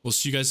yeah, we'll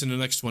see you guys in the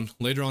next one.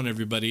 Later on,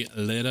 everybody.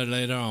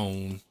 Later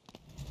on.